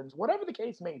the Dolphins, whatever the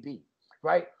case may be,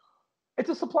 right? It's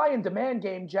a supply and demand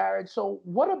game, Jared. So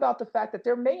what about the fact that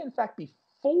there may, in fact, be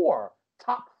 4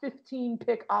 top 15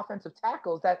 pick offensive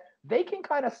tackles that they can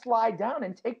kind of slide down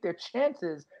and take their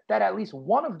chances that at least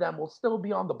one of them will still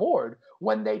be on the board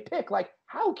when they pick? Like,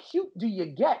 how cute do you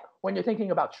get when you're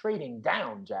thinking about trading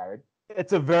down, Jared?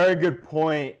 It's a very good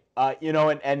point.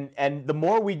 And the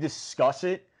more we discuss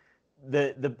it,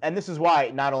 and this is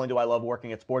why not only do I love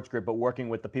working at Sports Grid, but working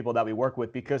with the people that we work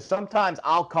with, because sometimes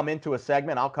I'll come into a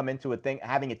segment, I'll come into a thing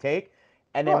having a take,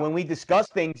 and then when we discuss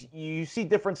things, you see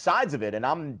different sides of it, and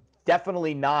I'm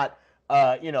definitely not,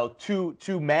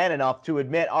 too man enough to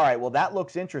admit, all right, well, that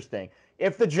looks interesting.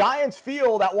 If the Giants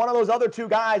feel that one of those other 2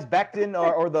 guys, Becton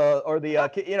or the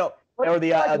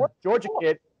Georgia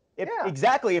kid,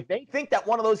 exactly, if they think that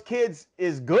one of those kids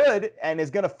is good and is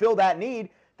going to fill that need,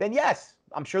 then yes,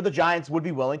 I'm sure the Giants would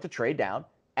be willing to trade down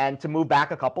and to move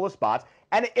back a couple of spots.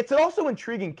 And it's an also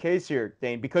intriguing case here,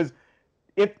 Dane, because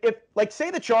if like, say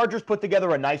the Chargers put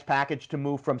together a nice package to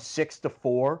move from 6 to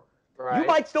 4, right, you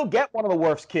might still get one of the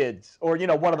Wirfs kids or,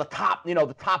 one of the top,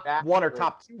 the top 1 or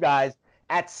top 2 guys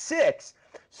at 6.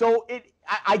 So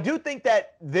I do think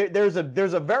that there's a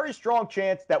very strong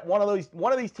chance that one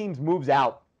of these teams moves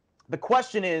out. The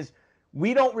question is,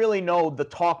 we don't really know the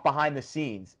talk behind the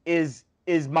scenes. Is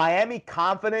Miami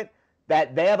confident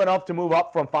that they have enough to move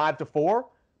up from 5 to 4?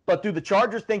 But do the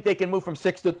Chargers think they can move from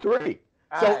 6 to 3?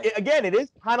 So again, it is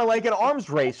kind of like an arms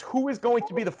race. Who is going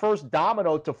to be the first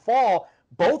domino to fall?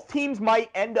 Both teams might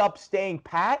end up staying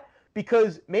pat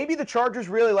because maybe the Chargers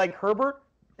really like Herbert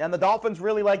and the Dolphins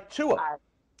really like Tua.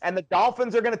 And the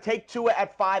Dolphins are going to take Tua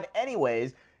at 5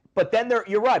 anyways. But then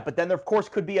you're right. But then there, of course,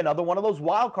 could be another one of those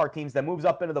wild card teams that moves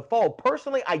up into the fold.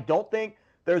 Personally, I don't think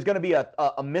there's going to be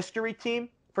a mystery team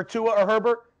for Tua or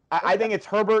Herbert. I think it's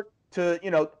Herbert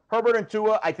and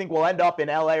Tua, I think will end up in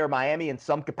LA or Miami in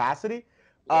some capacity.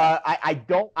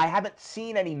 I haven't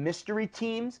seen any mystery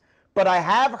teams, but I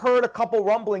have heard a couple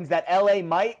rumblings that LA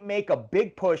might make a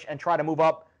big push and try to move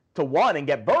up to 1 and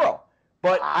get Burrow.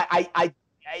 But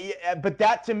but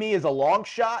that to me is a long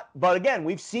shot. But again,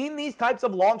 we've seen these types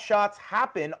of long shots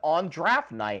happen on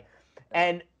draft night.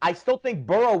 And I still think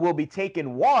Burrow will be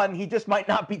taken 1. He just might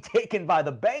not be taken by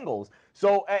the Bengals.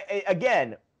 So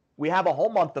again, we have a whole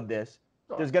month of this.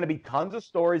 There's going to be tons of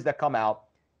stories that come out.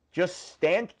 Just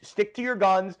stick to your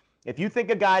guns. If you think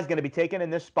a guy's going to be taken in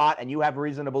this spot and you have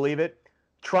reason to believe it,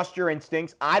 trust your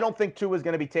instincts. I don't think Tua is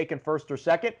going to be taken 1st or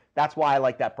 2nd. That's why I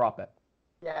like that prop bet.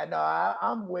 Yeah, no,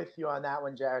 I'm with you on that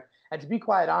one, Jared. And to be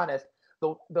quite honest,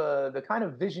 the kind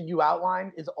of vision you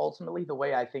outlined is ultimately the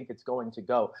way I think it's going to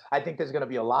go. I think there's going to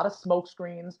be a lot of smoke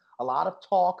screens, a lot of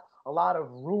talk, a lot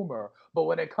of rumor. But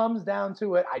when it comes down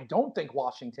to it, I don't think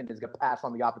Washington is going to pass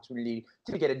on the opportunity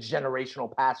to get a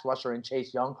generational pass rusher in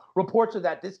Chase Young. Reports are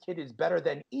that this kid is better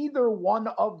than either one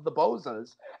of the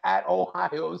Bozas at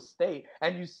Ohio State.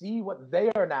 And you see what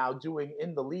they are now doing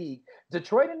in the league.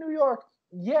 Detroit and New York,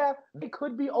 yeah, they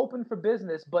could be open for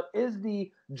business, but is the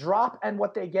drop and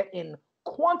what they get in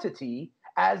quantity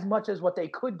as much as what they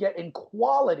could get in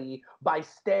quality by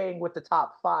staying with the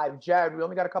top 5? Jared, we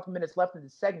only got a couple minutes left in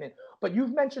this segment, but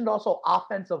you've mentioned also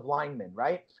offensive linemen,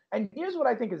 right? And here's what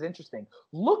I think is interesting.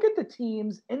 Look at the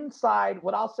teams inside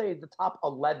what I'll say is the top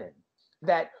 11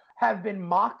 that have been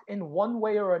mocked in one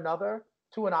way or another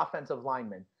to an offensive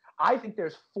lineman. I think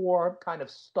there's 4 kind of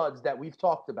studs that we've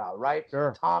talked about, right?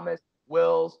 Sure. Thomas,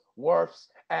 Wills, Wirfs,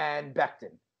 and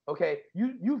Becton. Okay,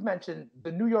 you've mentioned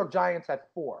the New York Giants at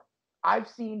 4. I've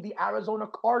seen the Arizona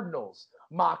Cardinals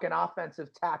mock an offensive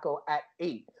tackle at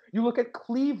 8. You look at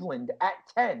Cleveland at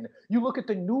 10. You look at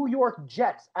the New York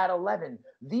Jets at 11.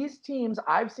 These teams,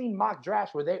 I've seen mock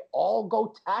drafts where they all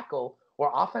go tackle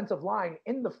or offensive line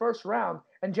in the 1st round.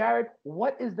 And Jared,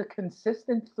 what is the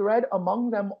consistent thread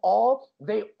among them all?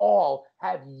 They all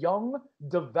have young,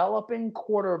 developing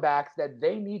quarterbacks that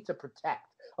they need to protect.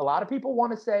 A lot of people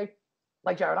want to say,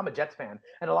 like, Jared, I'm a Jets fan,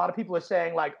 and a lot of people are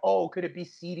saying, like, oh, could it be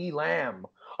CeeDee Lamb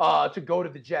to go to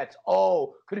the Jets?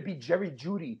 Oh, could it be Jerry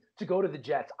Jeudy to go to the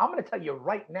Jets? I'm going to tell you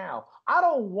right now, I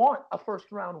don't want a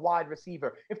 1st-round wide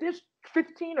receiver. If there's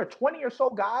 15 or 20 or so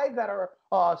guys that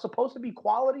are supposed to be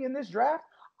quality in this draft,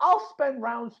 I'll spend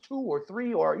rounds 2 or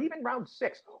 3 or even round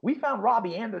 6. We found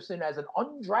Robbie Anderson as an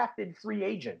undrafted free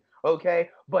agent, okay?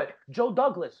 But Joe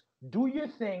Douglas, do your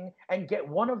thing and get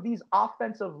one of these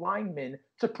offensive linemen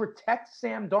to protect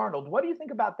Sam Darnold. What do you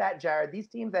think about that, Jared? These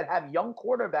teams that have young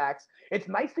quarterbacks, it's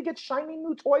nice to get shiny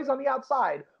new toys on the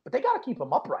outside, but they got to keep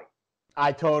them upright.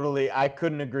 I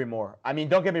couldn't agree more. I mean,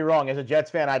 don't get me wrong. As a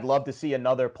Jets fan, I'd love to see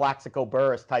another Plaxico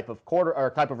Burress type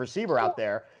of receiver out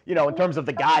there. You know, in terms of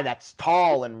the guy that's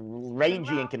tall and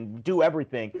rangy and can do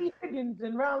everything. Higgins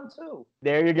in round 2.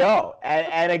 There you go.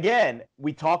 And again,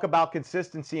 we talk about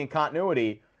consistency and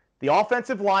continuity. The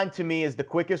offensive line to me is the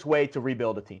quickest way to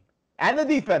rebuild a team, and the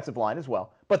defensive line as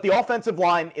well. But the offensive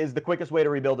line is the quickest way to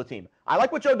rebuild a team. I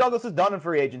like what Joe Douglas has done in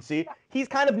free agency. He's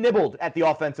kind of nibbled at the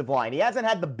offensive line. He hasn't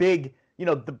had the big.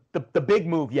 The big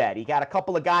move yet. He got a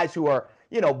couple of guys who are,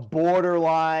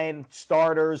 borderline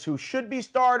starters who should be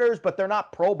starters, but they're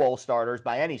not Pro Bowl starters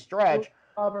by any stretch.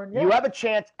 You have a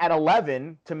chance at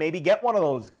 11 to maybe get one of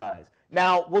those guys.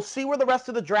 Now, we'll see where the rest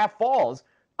of the draft falls.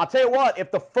 I'll tell you what, if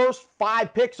the first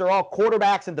 5 picks are all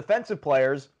quarterbacks and defensive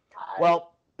players,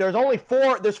 well, there's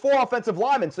 4 offensive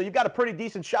linemen, so you've got a pretty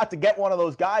decent shot to get one of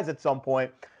those guys at some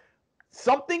point.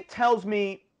 Something tells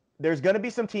me there's going to be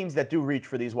some teams that do reach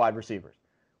for these wide receivers.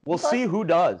 We'll see who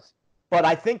does. But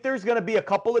I think there's going to be a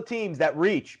couple of teams that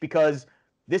reach because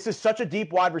this is such a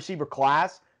deep wide receiver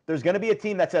class. There's going to be a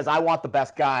team that says, I want the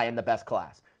best guy in the best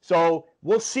class. So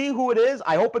we'll see who it is.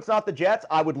 I hope it's not the Jets.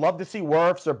 I would love to see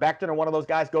Wirfs or Becton or one of those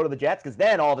guys go to the Jets because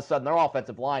then all of a sudden their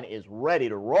offensive line is ready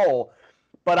to roll.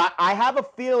 But I have a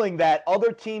feeling that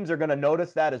other teams are going to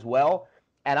notice that as well.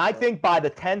 And I think by the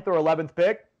 10th or 11th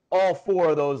pick, all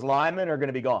 4 of those linemen are going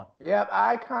to be gone. Yep,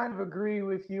 I kind of agree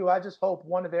with you. I just hope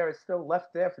one of there is still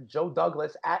left there for Joe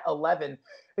Douglas at 11.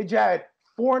 Hey, Jared,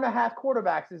 4.5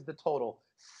 quarterbacks is the total.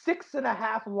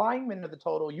 6.5 linemen are the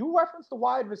total. You referenced the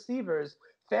wide receivers.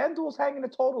 FanDuel's hanging a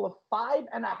total of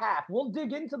 5.5. We'll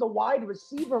dig into the wide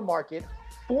receiver market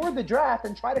for the draft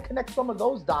and try to connect some of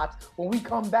those dots when we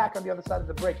come back on the other side of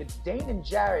the break. It's Dane and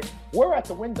Jared. We're at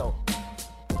the window.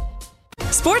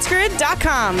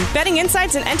 SportsGrid.com. Betting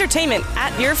insights and entertainment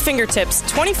at your fingertips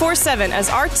 24/7 as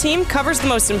our team covers the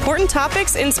most important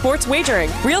topics in sports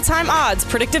wagering. Real-time odds,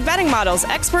 predictive betting models,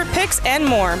 expert picks, and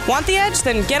more. Want the edge?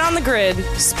 Then get on the grid.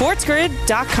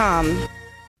 SportsGrid.com.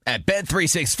 At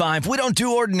Bet365, we don't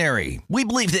do ordinary. We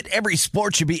believe that every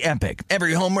sport should be epic.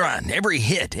 Every home run, every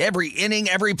hit, every inning,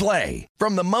 every play.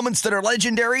 From the moments that are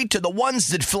legendary to the ones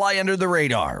that fly under the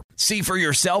radar. See for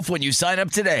yourself when you sign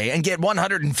up today and get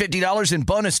 $150 in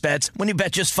bonus bets when you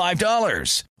bet just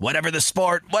 $5. Whatever the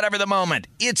sport, whatever the moment,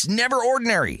 it's never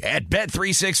ordinary at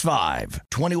Bet365.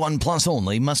 21 plus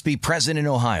only. Must be present in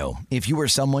Ohio. If you or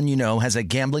someone you know has a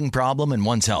gambling problem and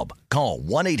wants help, call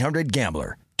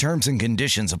 1-800-GAMBLER. Terms and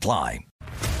conditions apply.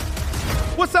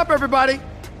 What's up, everybody?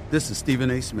 This is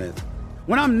Stephen A. Smith.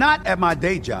 When I'm not at my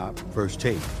day job, First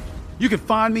Take, you can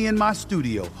find me in my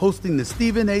studio hosting the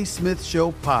Stephen A. Smith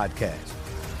Show podcast.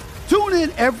 Tune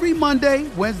in every Monday,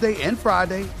 Wednesday, and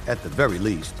Friday, at the very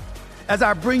least, as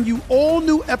I bring you all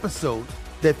new episodes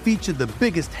that feature the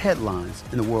biggest headlines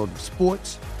in the world of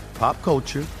sports, pop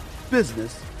culture,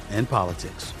 business, and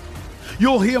politics.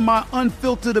 You'll hear my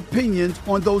unfiltered opinions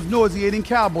on those nauseating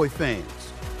Cowboy fans,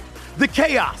 the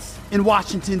chaos in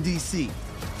Washington, D.C.,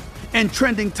 and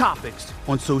trending topics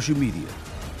on social media,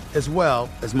 as well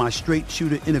as my straight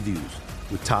shooter interviews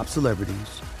with top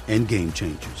celebrities and game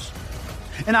changers.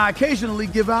 And I occasionally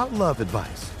give out love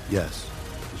advice. Yes,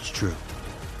 it's true.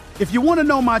 If you want to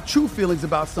know my true feelings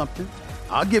about something,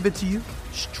 I'll give it to you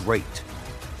straight.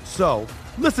 So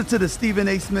listen to the Stephen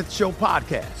A. Smith Show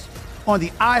podcast on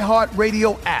the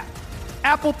iHeartRadio app,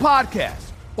 Apple Podcasts,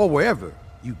 or wherever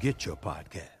you get your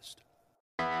podcast.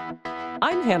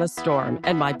 I'm Hannah Storm,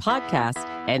 and my podcast,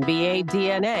 NBA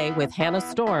DNA with Hannah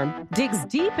Storm, digs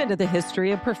deep into the history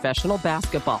of professional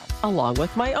basketball, along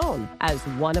with my own, as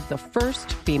one of the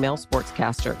first female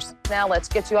sportscasters. Now let's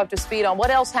get you up to speed on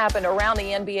what else happened around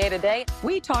the NBA today.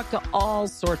 We talked to all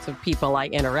sorts of people I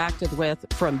interacted with,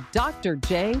 from Dr.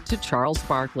 J to Charles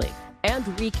Barkley, and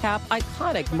recap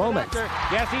iconic moments.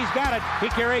 Yes, he's got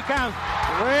it. Here he comes.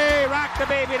 Way rock the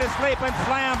baby to sleep and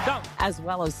slam dunk. As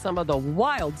well as some of the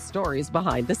wild stories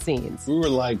behind the scenes. We were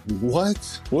like,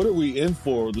 what? What are we in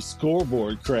for? The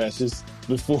scoreboard crashes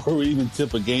before we even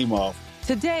tip a game off.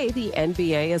 Today, the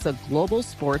NBA is a global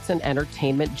sports and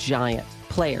entertainment giant.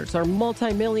 Players are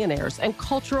multimillionaires and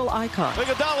cultural icons.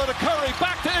 Iguodala to Curry,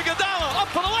 back to Iguodala, up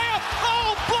for the layup.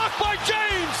 Oh, blocked by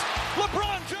James.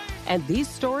 LeBron James. And these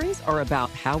stories are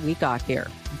about how we got here,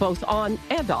 both on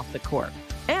and off the court.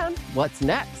 And what's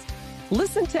next?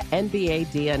 Listen to NBA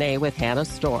DNA with Hannah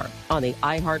Storm on the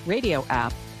iHeartRadio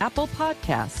app, Apple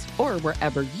Podcasts, or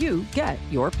wherever you get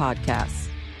your podcasts.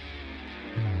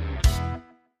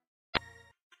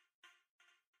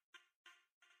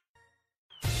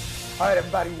 All right,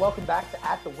 everybody, welcome back to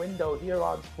At the Window here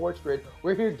on Sports Grid.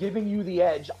 We're here giving you the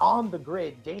edge on the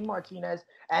grid. Dane Martinez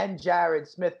and Jared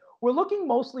Smith. We're looking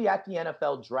mostly at the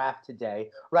NFL draft today,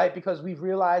 right? Because we've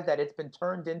realized that it's been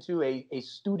turned into a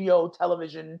studio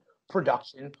television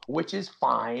production, which is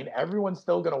fine. Everyone's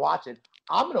still going to watch it.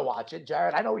 I'm going to watch it.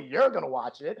 Jared, I know you're going to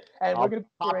watch it. And we're going to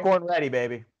be popcorn ready,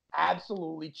 baby.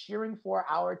 Absolutely cheering for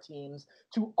our teams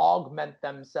to augment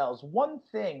themselves. One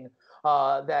thing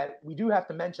that we do have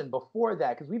to mention before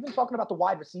that, because we've been talking about the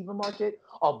wide receiver market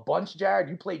a bunch, Jared.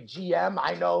 You play GM.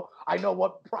 I know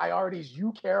what priorities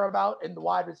you care about in the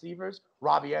wide receivers.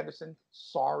 Robbie Anderson,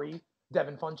 sorry.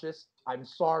 Devin Funchess, I'm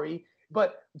sorry.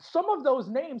 But some of those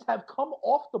names have come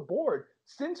off the board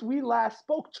since we last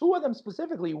spoke. Two of them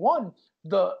specifically. One,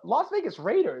 the Las Vegas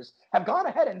Raiders have gone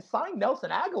ahead and signed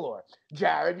Nelson Aguilar,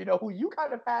 Jared, who you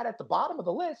kind of had at the bottom of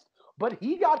the list, but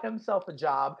he got himself a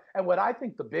job. And what I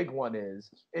think the big one is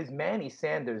Manny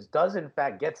Sanders does in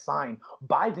fact get signed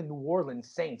by the New Orleans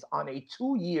Saints on a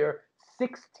 2-year,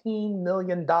 $16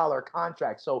 million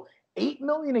contract. So $8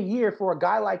 million a year for a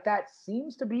guy like that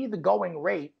seems to be the going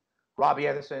rate. Robbie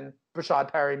Anderson,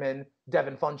 Brashad Perryman,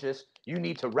 Devin Funchess, you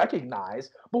need to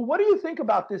recognize. But what do you think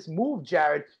about this move,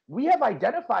 Jared? We have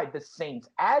identified the Saints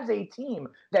as a team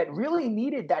that really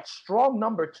needed that strong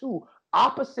number 2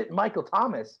 opposite Michael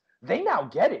Thomas. They now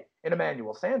get it in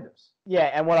Emmanuel Sanders.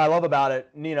 Yeah, and what I love about it,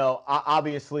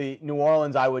 obviously New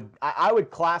Orleans, I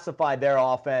would classify their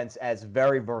offense as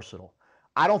very versatile.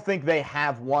 I don't think they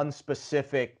have one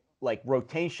specific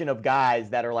rotation of guys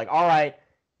that are like, all right,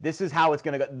 this is how it's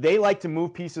going to go. They like to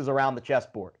move pieces around the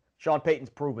chessboard. Sean Payton's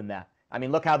proven that. I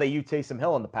mean, look how they used Taysom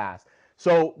Hill in the past.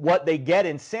 So what they get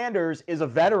in Sanders is a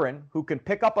veteran who can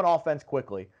pick up an offense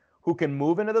quickly, who can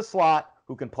move into the slot,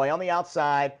 who can play on the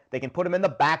outside. They can put him in the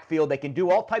backfield. They can do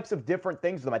all types of different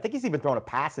things with him. I think he's even thrown a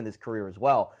pass in his career as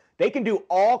well. They can do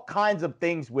all kinds of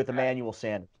things with Emmanuel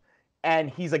Sanders. And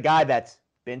he's a guy that's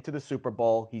been to the Super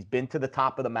Bowl. He's been to the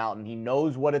top of the mountain. He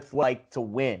knows what it's like to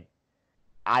win.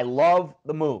 I love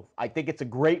the move. I think it's a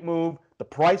great move. The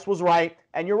price was right.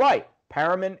 And you're right.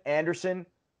 Perriman, Anderson,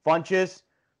 Funchess,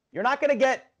 you're not going to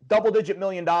get double-digit $1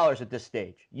 million at this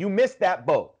stage. You missed that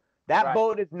boat. That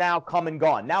boat is now come and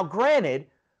gone. Now, granted,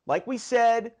 like we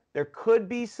said, there could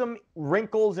be some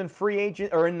wrinkles in free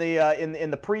agent or in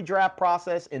the pre-draft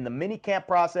process, in the mini-camp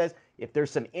process. If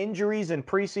there's some injuries in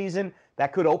preseason,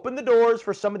 that could open the doors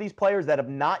for some of these players that have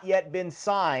not yet been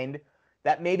signed,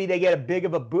 that maybe they get a bit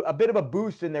of a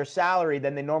boost in their salary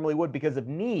than they normally would because of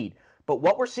need. But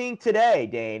what we're seeing today,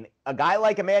 Dane, a guy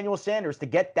like Emmanuel Sanders, to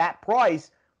get that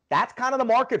price, that's kind of the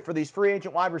market for these free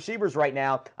agent wide receivers right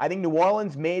now. I think New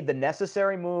Orleans made the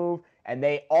necessary move, and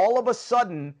they all of a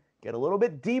sudden get a little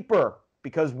bit deeper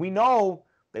because we know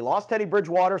they lost Teddy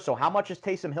Bridgewater, so how much is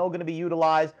Taysom Hill going to be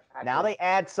utilized? Now they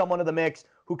add someone to the mix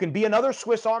who can be another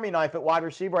Swiss Army knife at wide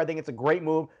receiver. I think it's a great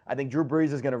move. I think Drew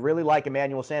Brees is going to really like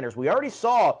Emmanuel Sanders. We already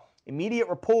saw immediate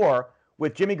rapport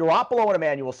with Jimmy Garoppolo and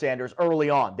Emmanuel Sanders early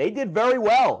on. They did very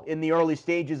well in the early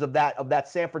stages of that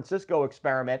San Francisco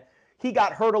experiment. He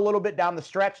got hurt a little bit down the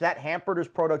stretch. That hampered his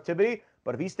productivity.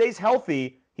 But if he stays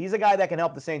healthy, he's a guy that can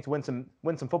help the Saints win some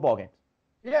football games.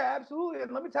 Yeah, absolutely.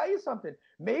 And let me tell you something.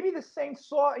 Maybe the Saints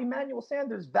saw Emmanuel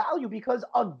Sanders' value because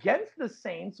against the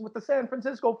Saints with the San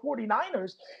Francisco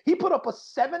 49ers, he put up a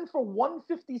 7 for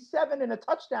 157 and a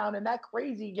touchdown in that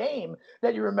crazy game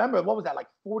that you remember. What was that, like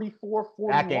 44-41?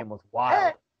 That game was wild.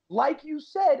 And like you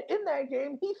said, in that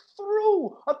game, he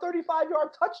threw a 35-yard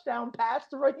touchdown pass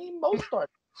to Raheem Mostert.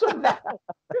 So now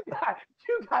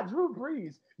you got Drew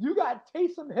Brees, you got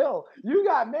Taysom Hill, you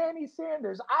got Manny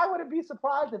Sanders. I wouldn't be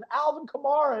surprised if Alvin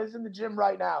Kamara is in the gym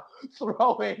right now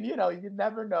throwing, you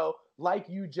never know, like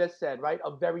you just said, right?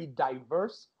 A very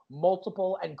diverse,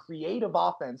 multiple, and creative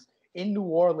offense in New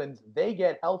Orleans. They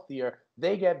get healthier,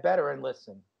 they get better. And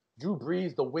listen, Drew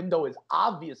Brees, the window is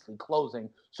obviously closing,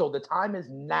 so the time is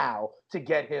now to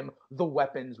get him the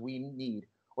weapons we need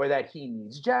or that he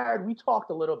needs. Jared, we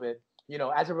talked a little bit,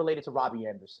 as it related to Robbie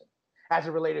Anderson, as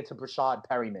it related to Brashad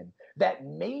Perriman, that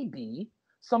maybe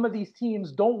some of these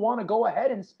teams don't want to go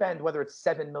ahead and spend, whether it's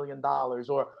 $7 million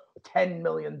or $10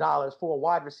 million for a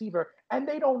wide receiver, and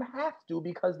they don't have to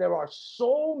because there are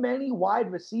so many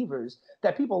wide receivers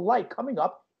that people like coming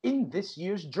up in this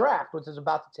year's draft, which is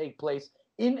about to take place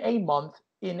in a month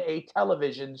in a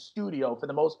television studio for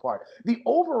the most part. The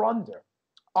over-under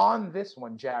on this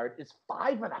one, Jared, is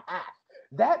 5.5.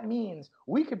 That means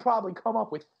we could probably come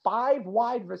up with 5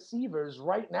 wide receivers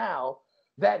right now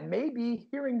that may be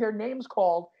hearing their names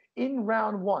called in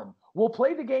round 1. We'll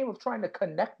play the game of trying to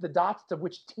connect the dots to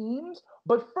which teams,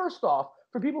 but first off,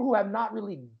 for people who have not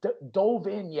really dove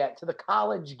in yet to the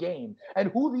college game and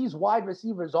who these wide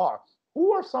receivers are,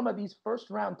 who are some of these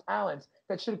first-round talents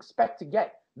that should expect to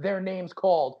get their names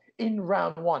called in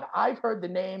round 1? I've heard the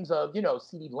names of,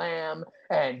 CeeDee Lamb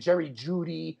and Jerry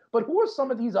Jeudy, but who are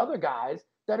some of these other guys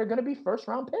that are going to be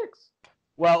first-round picks?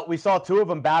 Well, we saw 2 of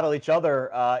them battle each other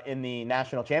in the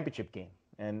national championship game,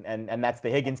 and that's the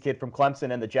Higgins kid from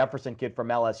Clemson and the Jefferson kid from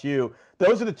LSU.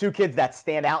 Those are the 2 kids that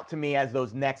stand out to me as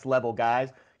those next-level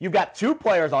guys. You've got 2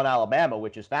 players on Alabama,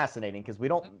 which is fascinating because we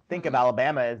don't think of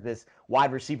Alabama as this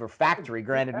wide receiver factory.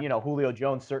 Granted, Julio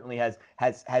Jones certainly has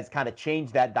kind of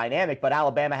changed that dynamic, but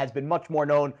Alabama has been much more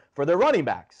known for their running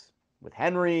backs with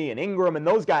Henry and Ingram and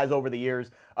those guys over the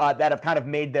years that have kind of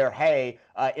made their hay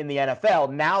in the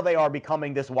NFL. Now they are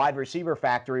becoming this wide receiver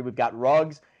factory. We've got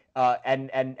Ruggs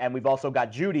and we've also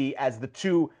got Jeudy as the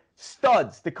 2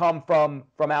 studs to come from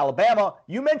Alabama.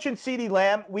 You mentioned CeeDee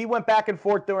Lamb. We went back and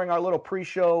forth during our little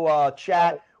pre-show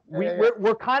chat.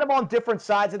 We're kind of on different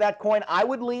sides of that coin. I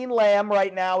would lean Lamb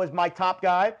right now as my top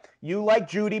guy. You like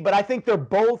Jeudy, but I think they're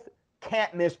both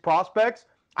can't-miss prospects.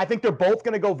 I think they're both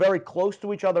going to go very close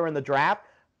to each other in the draft.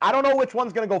 I don't know which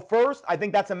one's going to go first. I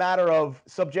think that's a matter of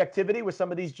subjectivity with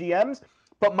some of these GMs.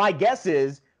 But my guess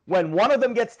is when one of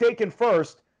them gets taken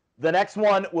first, the next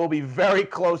one will be very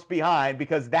close behind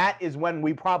because that is when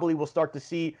we probably will start to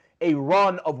see a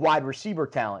run of wide receiver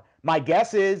talent. My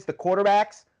guess is the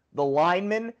quarterbacks, the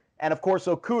linemen, and of course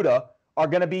Okudah are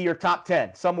going to be your top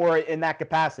 10, somewhere in that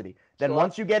capacity. Then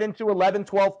once you get into 11,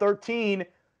 12, 13,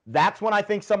 that's when I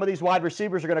think some of these wide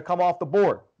receivers are going to come off the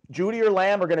board. Jeudy or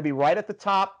Lamb are going to be right at the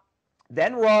top.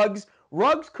 Then Ruggs.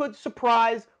 Ruggs could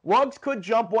surprise. Ruggs could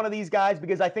jump one of these guys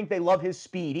because I think they love his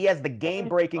speed. He has the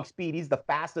game-breaking speed. He's the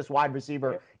fastest wide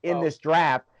receiver in this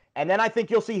draft. And then I think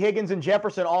you'll see Higgins and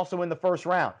Jefferson also in the first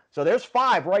round. So there's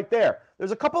 5 right there.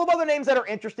 There's a couple of other names that are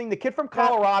interesting. The kid from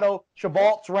Colorado,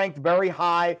 Shabalt's ranked very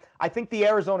high. I think the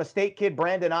Arizona State kid,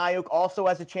 Brandon Ayuk, also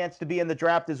has a chance to be in the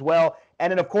draft as well.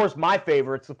 And then, of course, my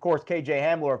favorites, of course, KJ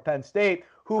Hamler of Penn State,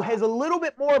 who has a little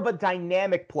bit more of a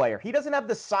dynamic player. He doesn't have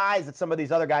the size that some of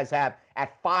these other guys have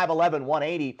at 5'11",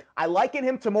 180. I liken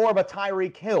him to more of a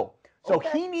Tyreek Hill. So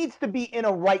he needs to be in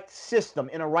a right system,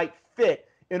 in a right fit,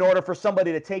 in order for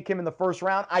somebody to take him in the first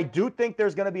round. I do think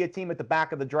there's going to be a team at the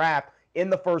back of the draft in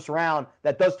the first round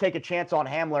that does take a chance on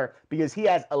Hamler because he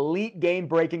has elite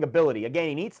game-breaking ability. Again,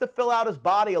 he needs to fill out his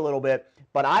body a little bit,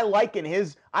 but I liken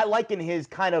his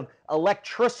kind of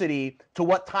electricity to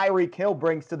what Tyreek Hill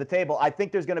brings to the table. I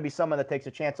think there's going to be someone that takes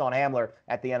a chance on Hamler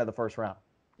at the end of the first round.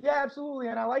 Yeah, absolutely.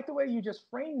 And I like the way you just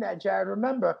framed that, Jared.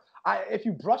 Remember, if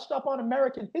you brushed up on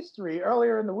American history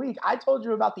earlier in the week, I told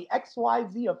you about the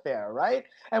XYZ affair, right?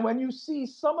 And when you see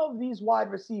some of these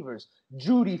wide receivers,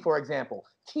 Judy, for example,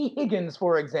 T. Higgins,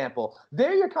 for example,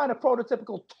 they're your kind of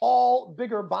prototypical tall,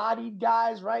 bigger-bodied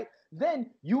guys, right? Then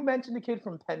you mentioned the kid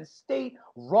from Penn State,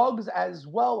 Ruggs as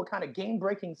well, with kind of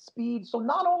game-breaking speed. So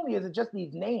not only is it just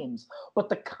these names, but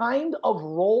the kind of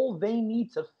role they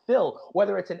need to fill,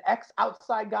 whether it's an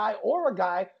ex-outside guy or a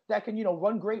guy that can,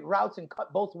 run great routes and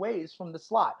cut both ways from the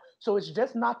slot. So it's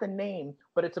just not the name,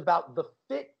 but it's about the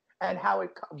fit and how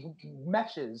it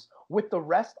meshes with the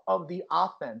rest of the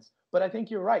offense. But I think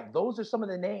you're right. Those are some of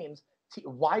the names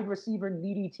wide receiver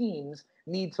needy teams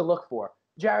need to look for.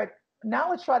 Jared,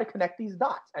 now let's try to connect these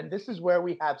dots, and this is where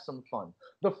we have some fun.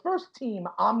 The first team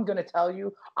I'm going to tell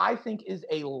you I think is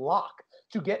a lock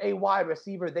to get a wide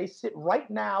receiver. They sit right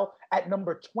now at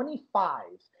number 25,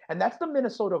 and that's the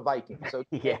Minnesota Vikings. So,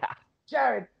 yeah,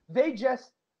 Jared,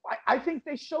 I think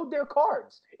they showed their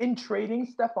cards in trading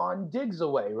Stephon Diggs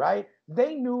away, right?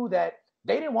 They knew that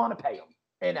they didn't want to pay him,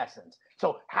 in essence.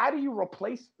 So how do you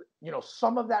replace,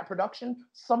 some of that production,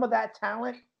 some of that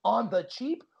talent on the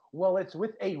cheap? Well, it's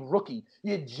with a rookie.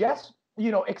 You just,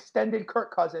 extended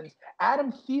Kirk Cousins.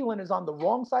 Adam Thielen is on the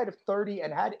wrong side of 30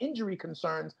 and had injury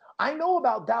concerns. I know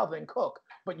about Dalvin Cook,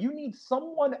 but you need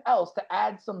someone else to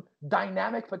add some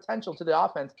dynamic potential to the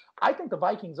offense. I think the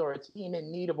Vikings are a team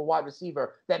in need of a wide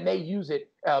receiver that may use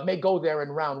it, may go there in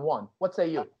round 1. What say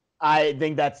you? I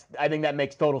think that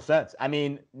makes total sense. I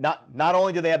mean, not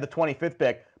only do they have the 25th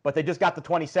pick, but they just got the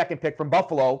 22nd pick from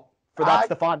Buffalo for that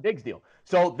Stephon Diggs deal.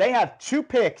 So they have 2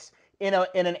 picks in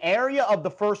an area of the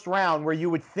first round where you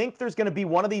would think there's going to be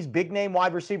one of these big-name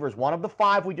wide receivers, one of the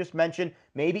 5 we just mentioned,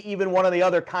 maybe even one of the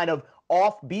other kind of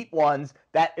offbeat ones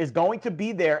that is going to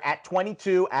be there at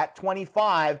 22, at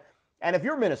 25. And if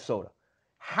you're Minnesota,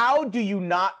 how do you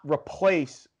not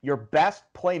replace your best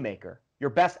playmaker,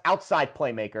 your best outside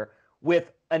playmaker,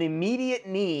 with an immediate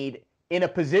need in a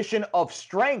position of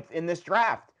strength in this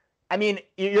draft? I mean,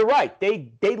 you're right.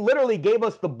 They literally gave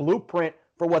us the blueprint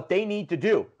for what they need to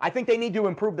do. I think they need to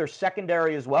improve their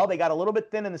secondary as well. They got a little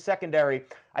bit thin in the secondary.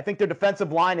 I think their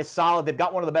defensive line is solid. They've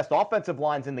got one of the best offensive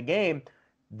lines in the game.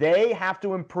 They have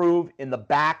to improve in the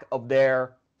back of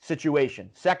their situation.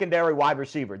 Secondary, wide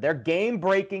receiver. Their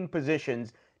game-breaking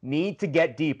positions need to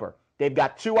get deeper. They've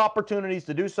got 2 opportunities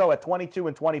to do so at 22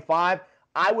 and 25.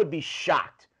 I would be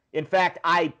shocked. In fact,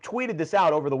 I tweeted this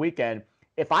out over the weekend.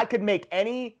 If I could make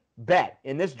any bet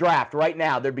in this draft right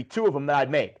now, there'd be 2 of them that I'd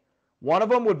make. One of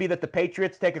them would be that the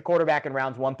Patriots take a quarterback in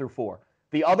rounds 1 through 4.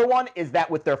 The other one is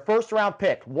that with their first-round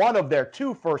pick, one of their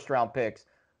 2 first-round picks,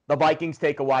 the Vikings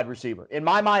take a wide receiver. In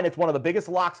my mind, it's one of the biggest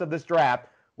locks of this draft,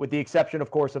 with the exception,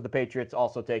 of course, of the Patriots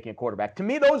also taking a quarterback. To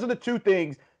me, those are the 2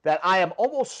 things that I am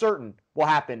almost certain will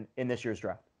happen in this year's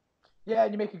draft. Yeah,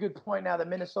 and you make a good point now that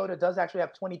Minnesota does actually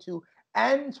have 22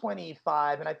 and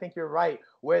 25, and I think you're right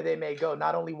where they may go.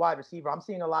 Not only wide receiver, I'm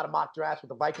seeing a lot of mock drafts with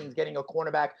the Vikings getting a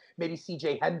cornerback, maybe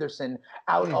C.J. Henderson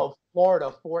out of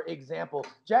Florida, for example.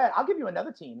 Jared, I'll give you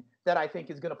another team that I think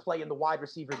is going to play in the wide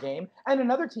receiver game, and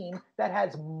another team that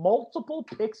has multiple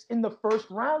picks in the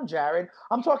first round, Jared.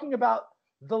 I'm talking about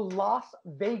the Las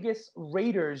Vegas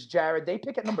Raiders, Jared. They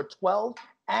pick at number 12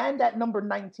 and at number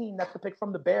 19. That's the pick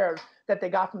from the Bears that they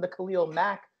got from the Khalil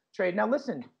Mack trade. Now,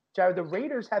 listen, Jared, the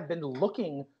Raiders have been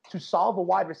looking to solve a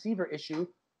wide receiver issue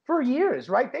for years,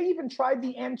 right? They even tried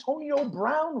the Antonio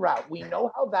Brown route. We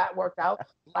know how that worked out.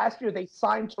 Last year, they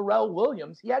signed Terrell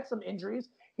Williams. He had some injuries.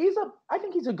 I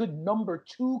think he's a good number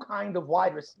 2 kind of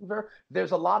wide receiver.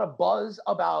 There's a lot of buzz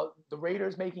about the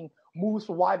Raiders making moves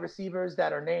for wide receivers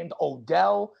that are named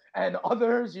Odell and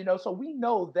others, so we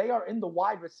know they are in the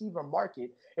wide receiver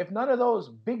market. If none of those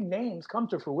big names come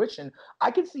to fruition, I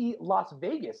could see Las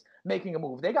Vegas making a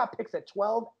move. They got picks at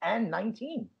 12 and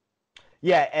 19.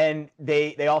 Yeah, and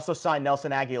they also signed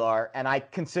Nelson Aguilar, and I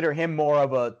consider him more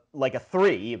of a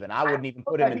 3 even. I wouldn't even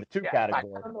put him in the 2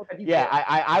 category.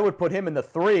 I would put him in the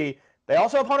 3. They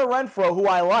also have Hunter Renfroe, who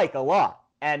I like a lot,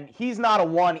 and he's not a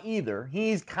 1 either.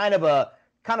 He's kind of a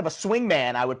swing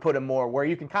man. I would put him more, where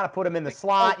you can kind of put him in the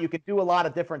slot. You can do a lot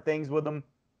of different things with him.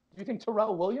 Do you think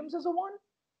Terrell Williams is a 1?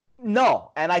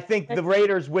 No, and I think the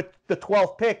Raiders with the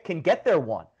 12th pick can get their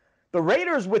 1. The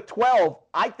Raiders with 12,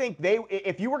 I think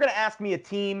if you were going to ask me a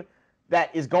team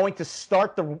that is going to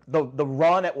start the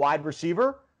run at wide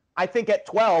receiver, I think at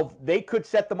 12, they could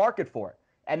set the market for it.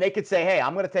 And they could say, hey,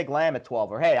 I'm going to take Lamb at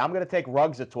 12, or hey, I'm going to take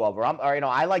Ruggs at 12, or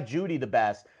I like Judy the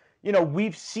best.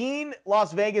 We've seen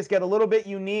Las Vegas get a little bit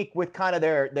unique with kind of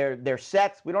their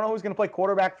sets. We don't know who's going to play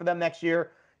quarterback for them next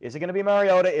year. Is it going to be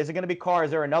Mariota? Is it going to be Carr?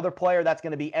 Is there another player that's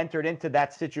going to be entered into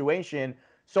that situation?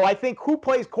 So I think who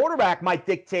plays quarterback might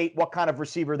dictate what kind of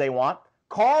receiver they want.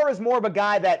 Carr is more of a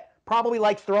guy that probably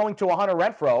likes throwing to a Hunter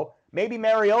Renfroe. Maybe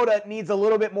Mariota needs a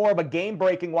little bit more of a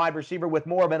game-breaking wide receiver with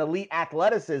more of an elite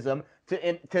athleticism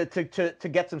to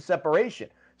get some separation.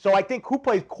 So I think who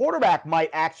plays quarterback might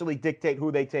actually dictate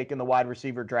who they take in the wide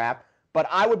receiver draft. But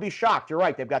I would be shocked. You're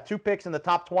right. They've got 2 picks in the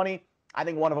top 20. I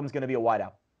think one of them is going to be a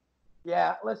wideout.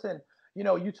 Yeah, listen,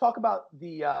 you talk about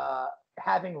the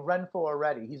having Renfroe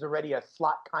already. He's already a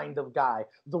slot kind of guy.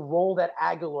 The role that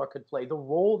Aguilar could play, the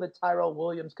role that Tyrell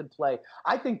Williams could play.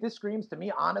 I think this screams to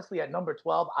me, honestly, at number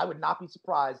 12, I would not be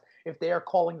surprised if they are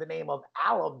calling the name of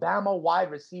Alabama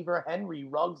wide receiver Henry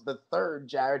Ruggs III,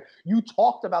 Jared. You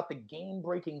talked about the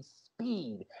game-breaking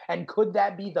speed, and could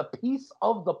that be the piece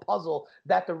of the puzzle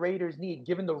that the Raiders need,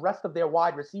 given the rest of their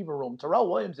wide receiver room? Terrell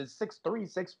Williams is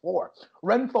 6'3", 6'4".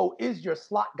 Renfroe is your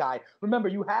slot guy. Remember,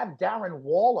 you have Darren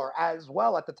Waller as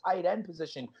well at the tight end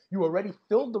position. You already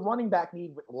filled the running back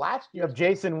need with last year. You have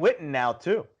Jason Witten now,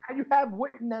 too. And you have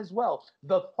Witten as well.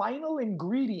 The final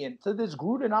ingredient to this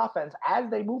Gruden offense as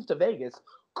they move to Vegas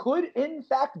could, in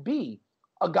fact, be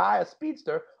a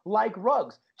speedster like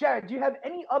Ruggs. Jared, do you have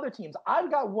any other teams?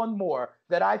 I've got one more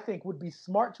that I think would be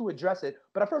smart to address it,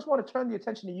 but I first want to turn the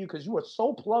attention to you because you are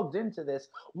so plugged into this.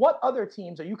 What other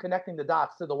teams are you connecting the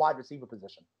dots to the wide receiver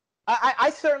position? I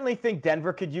certainly think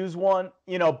Denver could use one,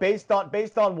 based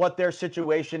on what their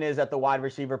situation is at the wide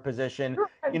receiver position.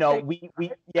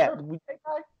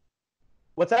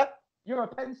 What's that? You're a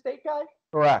Penn State guy?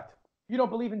 Correct. You don't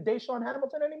believe in Deshaun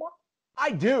Hamilton anymore?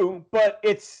 I do, but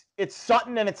it's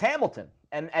Sutton and it's Hamilton,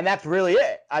 and that's really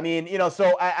it. I mean,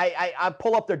 so I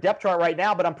pull up their depth chart right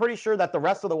now, but I'm pretty sure that the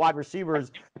rest of the wide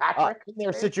receivers in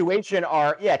their situation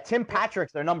are, Tim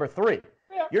Patrick's their number 3.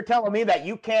 Yeah. You're telling me that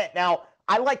you can't now.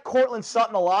 I like Cortland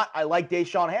Sutton a lot. I like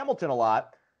Deshaun Hamilton a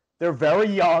lot. They're very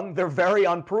young. They're very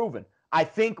unproven. I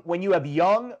think when you have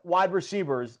young wide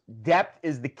receivers, depth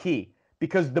is the key,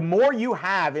 because the more you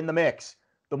have in the mix,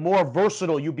 the more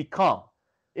versatile you become.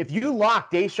 If you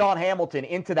lock Deshaun Hamilton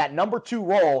into that number 2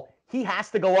 role, he has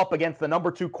to go up against the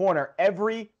number 2 corner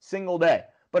every single day.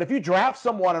 But if you draft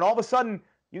someone and all of a sudden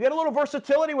you get a little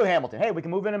versatility with Hamilton, hey, we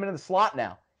can move him into the slot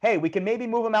now. Hey, we can maybe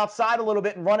move him outside a little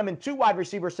bit and run him in 2 wide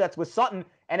receiver sets with Sutton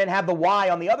and then have the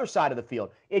Y on the other side of the field.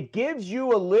 It gives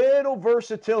you a little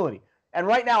versatility. And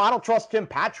right now, I don't trust Tim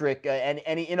Patrick, and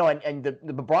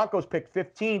the Broncos picked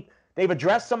 15th. They've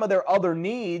addressed some of their other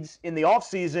needs in the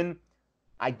offseason.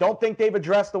 I don't think they've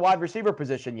addressed the wide receiver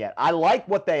position yet. I like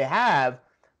what they have,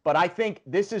 but I think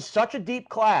this is such a deep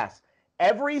class.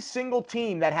 Every single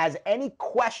team that has any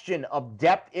question of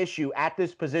depth issue at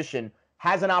this position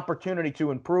has an opportunity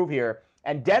to improve here.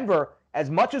 And Denver,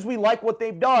 as much as we like what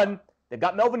they've done, they've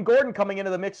got Melvin Gordon coming into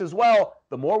the mix as well.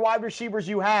 The more wide receivers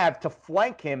you have to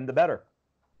flank him, the better.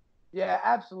 Yeah,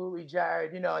 absolutely,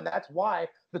 Jared. And that's why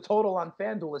the total on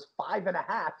FanDuel is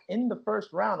 5.5 in the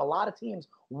first round. A lot of teams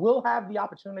will have the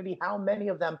opportunity. How many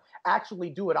of them actually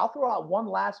do it? I'll throw out one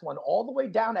last one. All the way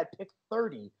down at pick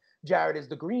 30, Jared, is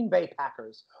the Green Bay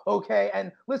Packers. Okay,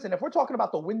 and listen, if we're talking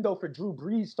about the window for Drew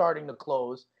Brees starting to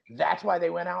close, that's why they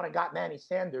went out and got Manny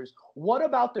Sanders. What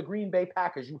about the Green Bay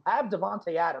Packers? You have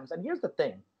Devontae Adams, and here's the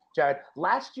thing, Jared.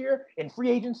 Last year in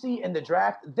free agency, in the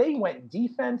draft, they went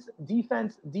defense,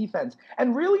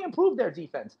 and really improved their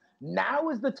defense. Now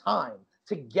is the time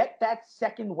to get that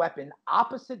second weapon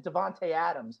opposite Devontae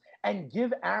Adams and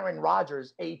give Aaron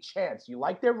Rodgers a chance. You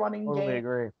like their running game. Totally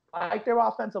agree. Like their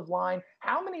offensive line.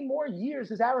 How many more years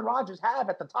does Aaron Rodgers have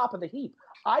at the top of the heap?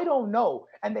 I don't know.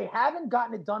 And they haven't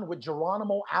gotten it done with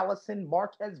Geronimo Allison,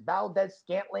 Marquez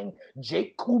Valdez-Scantling,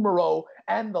 Jake Kumerow,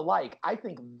 and the like. I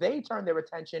think they turn their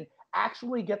attention,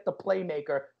 actually get the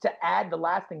playmaker to add the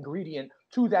last ingredient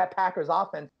to that Packers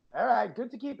offense. All right, good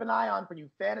to keep an eye on for you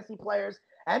fantasy players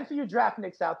and for you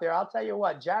draftniks out there. I'll tell you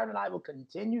what, Jared and I will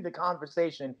continue the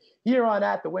conversation here on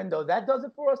At the Window. That does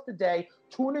it for us today.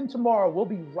 Tune in tomorrow. We'll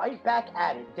be right back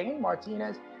at it. Dane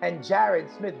Martinez and Jared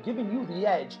Smith giving you the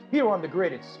edge here on The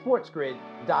Grid at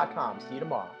sportsgrid.com. See you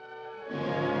tomorrow.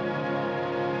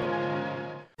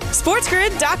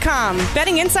 SportsGrid.com.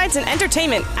 Betting insights and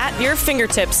entertainment at your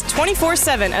fingertips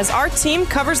 24/7 as our team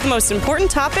covers the most important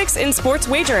topics in sports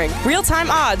wagering. Real-time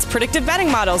odds, predictive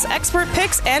betting models, expert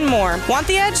picks, and more. Want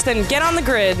the edge? Then get on the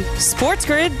grid.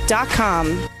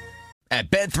 SportsGrid.com. At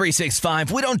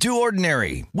Bet365, we don't do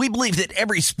ordinary. We believe that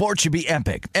every sport should be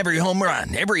epic. Every home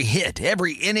run, every hit,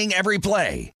 every inning, every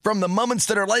play. From the moments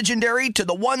that are legendary to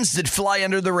the ones that fly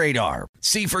under the radar.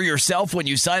 See for yourself when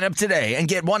you sign up today and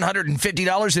get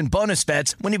 $150 in bonus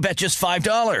bets when you bet just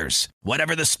 $5.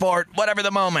 Whatever the sport, whatever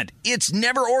the moment, it's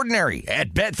never ordinary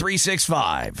at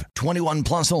Bet365. 21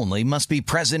 plus only. Must be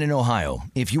present in Ohio.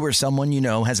 If you or someone you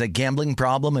know has a gambling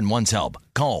problem and wants help,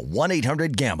 call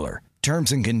 1-800-GAMBLER.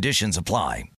 Terms and conditions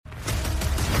apply.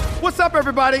 What's up,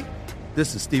 everybody?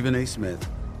 This is Stephen A. Smith.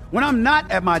 When I'm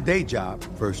not at my day job,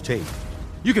 First Take,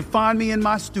 you can find me in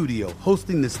my studio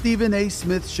hosting the Stephen A.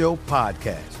 Smith Show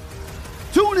podcast.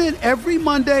 Tune in every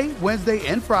Monday, Wednesday,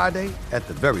 and Friday, at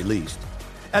the very least,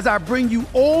 as I bring you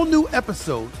all new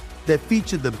episodes that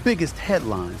feature the biggest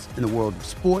headlines in the world of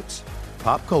sports,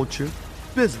 pop culture,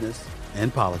 business,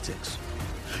 and politics.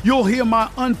 You'll hear my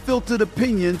unfiltered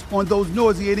opinions on those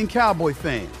nauseating Cowboy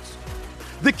fans,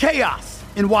 the chaos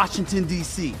in Washington,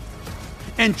 D.C.,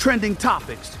 and trending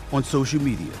topics on social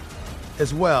media,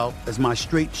 as well as my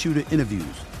straight shooter interviews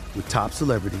with top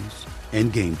celebrities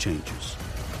and game changers.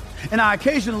 And I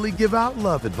occasionally give out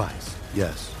love advice.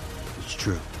 Yes, it's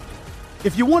true.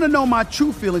 If you want to know my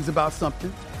true feelings about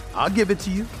something, I'll give it to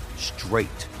you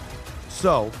straight.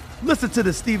 So listen to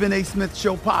the Stephen A. Smith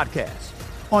Show podcast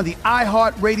on the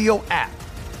iHeartRadio app,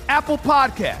 Apple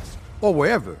Podcasts, or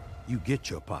wherever you get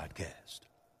your podcast.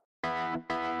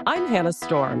 I'm Hannah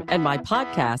Storm, and my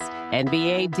podcast,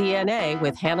 NBA DNA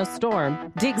with Hannah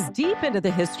Storm, digs deep into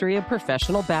the history of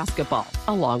professional basketball,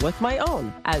 along with my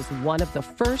own, as one of the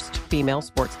first female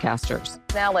sportscasters.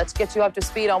 Now let's get you up to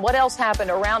speed on what else happened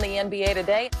around the NBA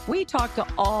today. We talked to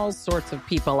all sorts of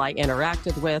people I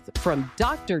interacted with, from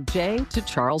Dr. J to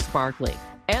Charles Barkley,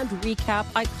 and recap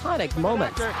iconic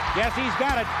moments. Yes, he's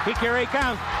got it. Here he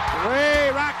comes. Way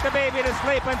rock the baby to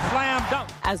sleep and slam dunk.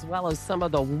 As well as some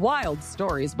of the wild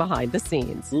stories behind the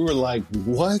scenes. We were like,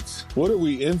 what? What are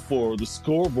we in for? The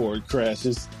scoreboard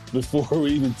crashes before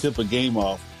we even tip a game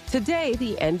off. Today,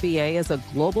 the NBA is a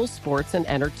global sports and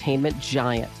entertainment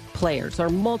giant. Players are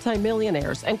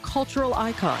multimillionaires and cultural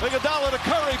icons. Iguodala to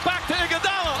Curry, back to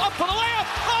Iguodala, up for the layup.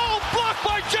 Oh, blocked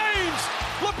by James.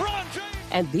 LeBron James.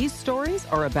 And these stories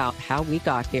are about how we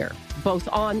got here, both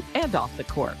on and off the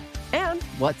court. And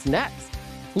what's next?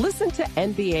 Listen to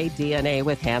NBA DNA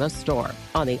with Hannah Storm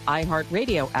on the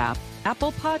iHeartRadio app,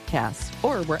 Apple Podcasts,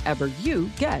 or wherever you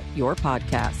get your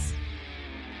podcasts.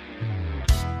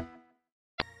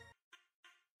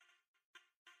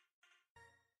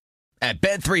 At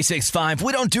Bet365,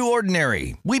 we don't do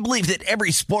ordinary. We believe that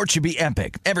every sport should be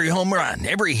epic. Every home run,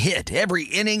 every hit, every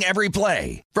inning, every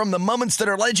play. From the moments that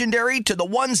are legendary to the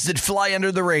ones that fly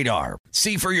under the radar.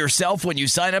 See for yourself when you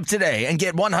sign up today and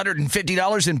get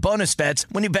 $150 in bonus bets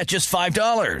when you bet just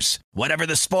 $5. Whatever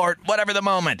the sport, whatever the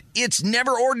moment, it's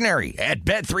never ordinary at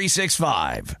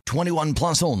Bet365. 21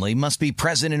 plus only. Must be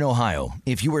present in Ohio.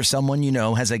 If you or someone you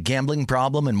know has a gambling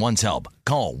problem and wants help,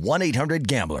 call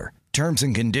 1-800-GAMBLER. Terms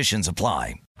and conditions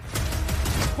apply.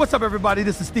 What's up, everybody?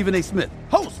 This is Stephen A. Smith,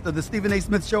 host of the Stephen A.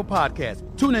 Smith Show podcast.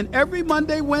 Tune in every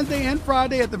Monday, Wednesday, and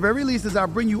Friday at the very least as I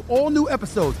bring you all new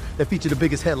episodes that feature the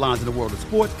biggest headlines in the world of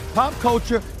sports, pop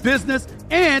culture, business,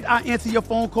 and I answer your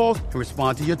phone calls and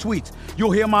respond to your tweets.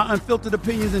 You'll hear my unfiltered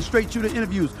opinions and straight shooter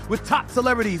interviews with top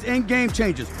celebrities and game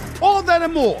changers. All that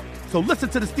and more. So listen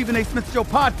to the Stephen A. Smith Show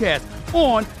podcast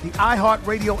on the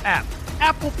iHeartRadio app,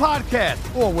 Apple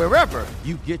Podcasts, or wherever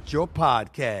you get your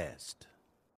podcast.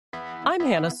 I'm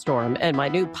Hannah Storm, and my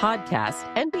new podcast,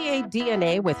 NBA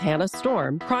DNA with Hannah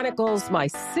Storm, chronicles my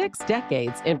 6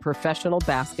 decades in professional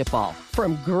basketball.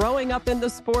 From growing up in the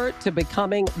sport to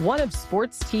becoming one of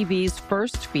sports TV's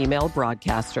first female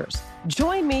broadcasters.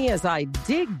 Join me as I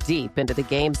dig deep into the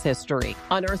game's history,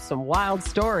 unearth some wild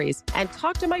stories, and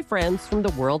talk to my friends from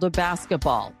the world of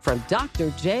basketball, from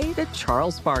Dr. J to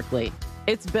Charles Barkley.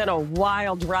 It's been a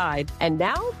wild ride, and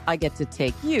now I get to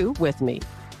take you with me.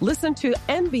 Listen to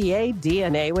NBA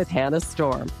DNA with Hannah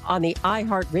Storm on the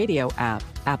iHeartRadio app,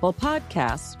 Apple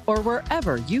Podcasts, or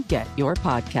wherever you get your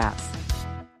podcasts.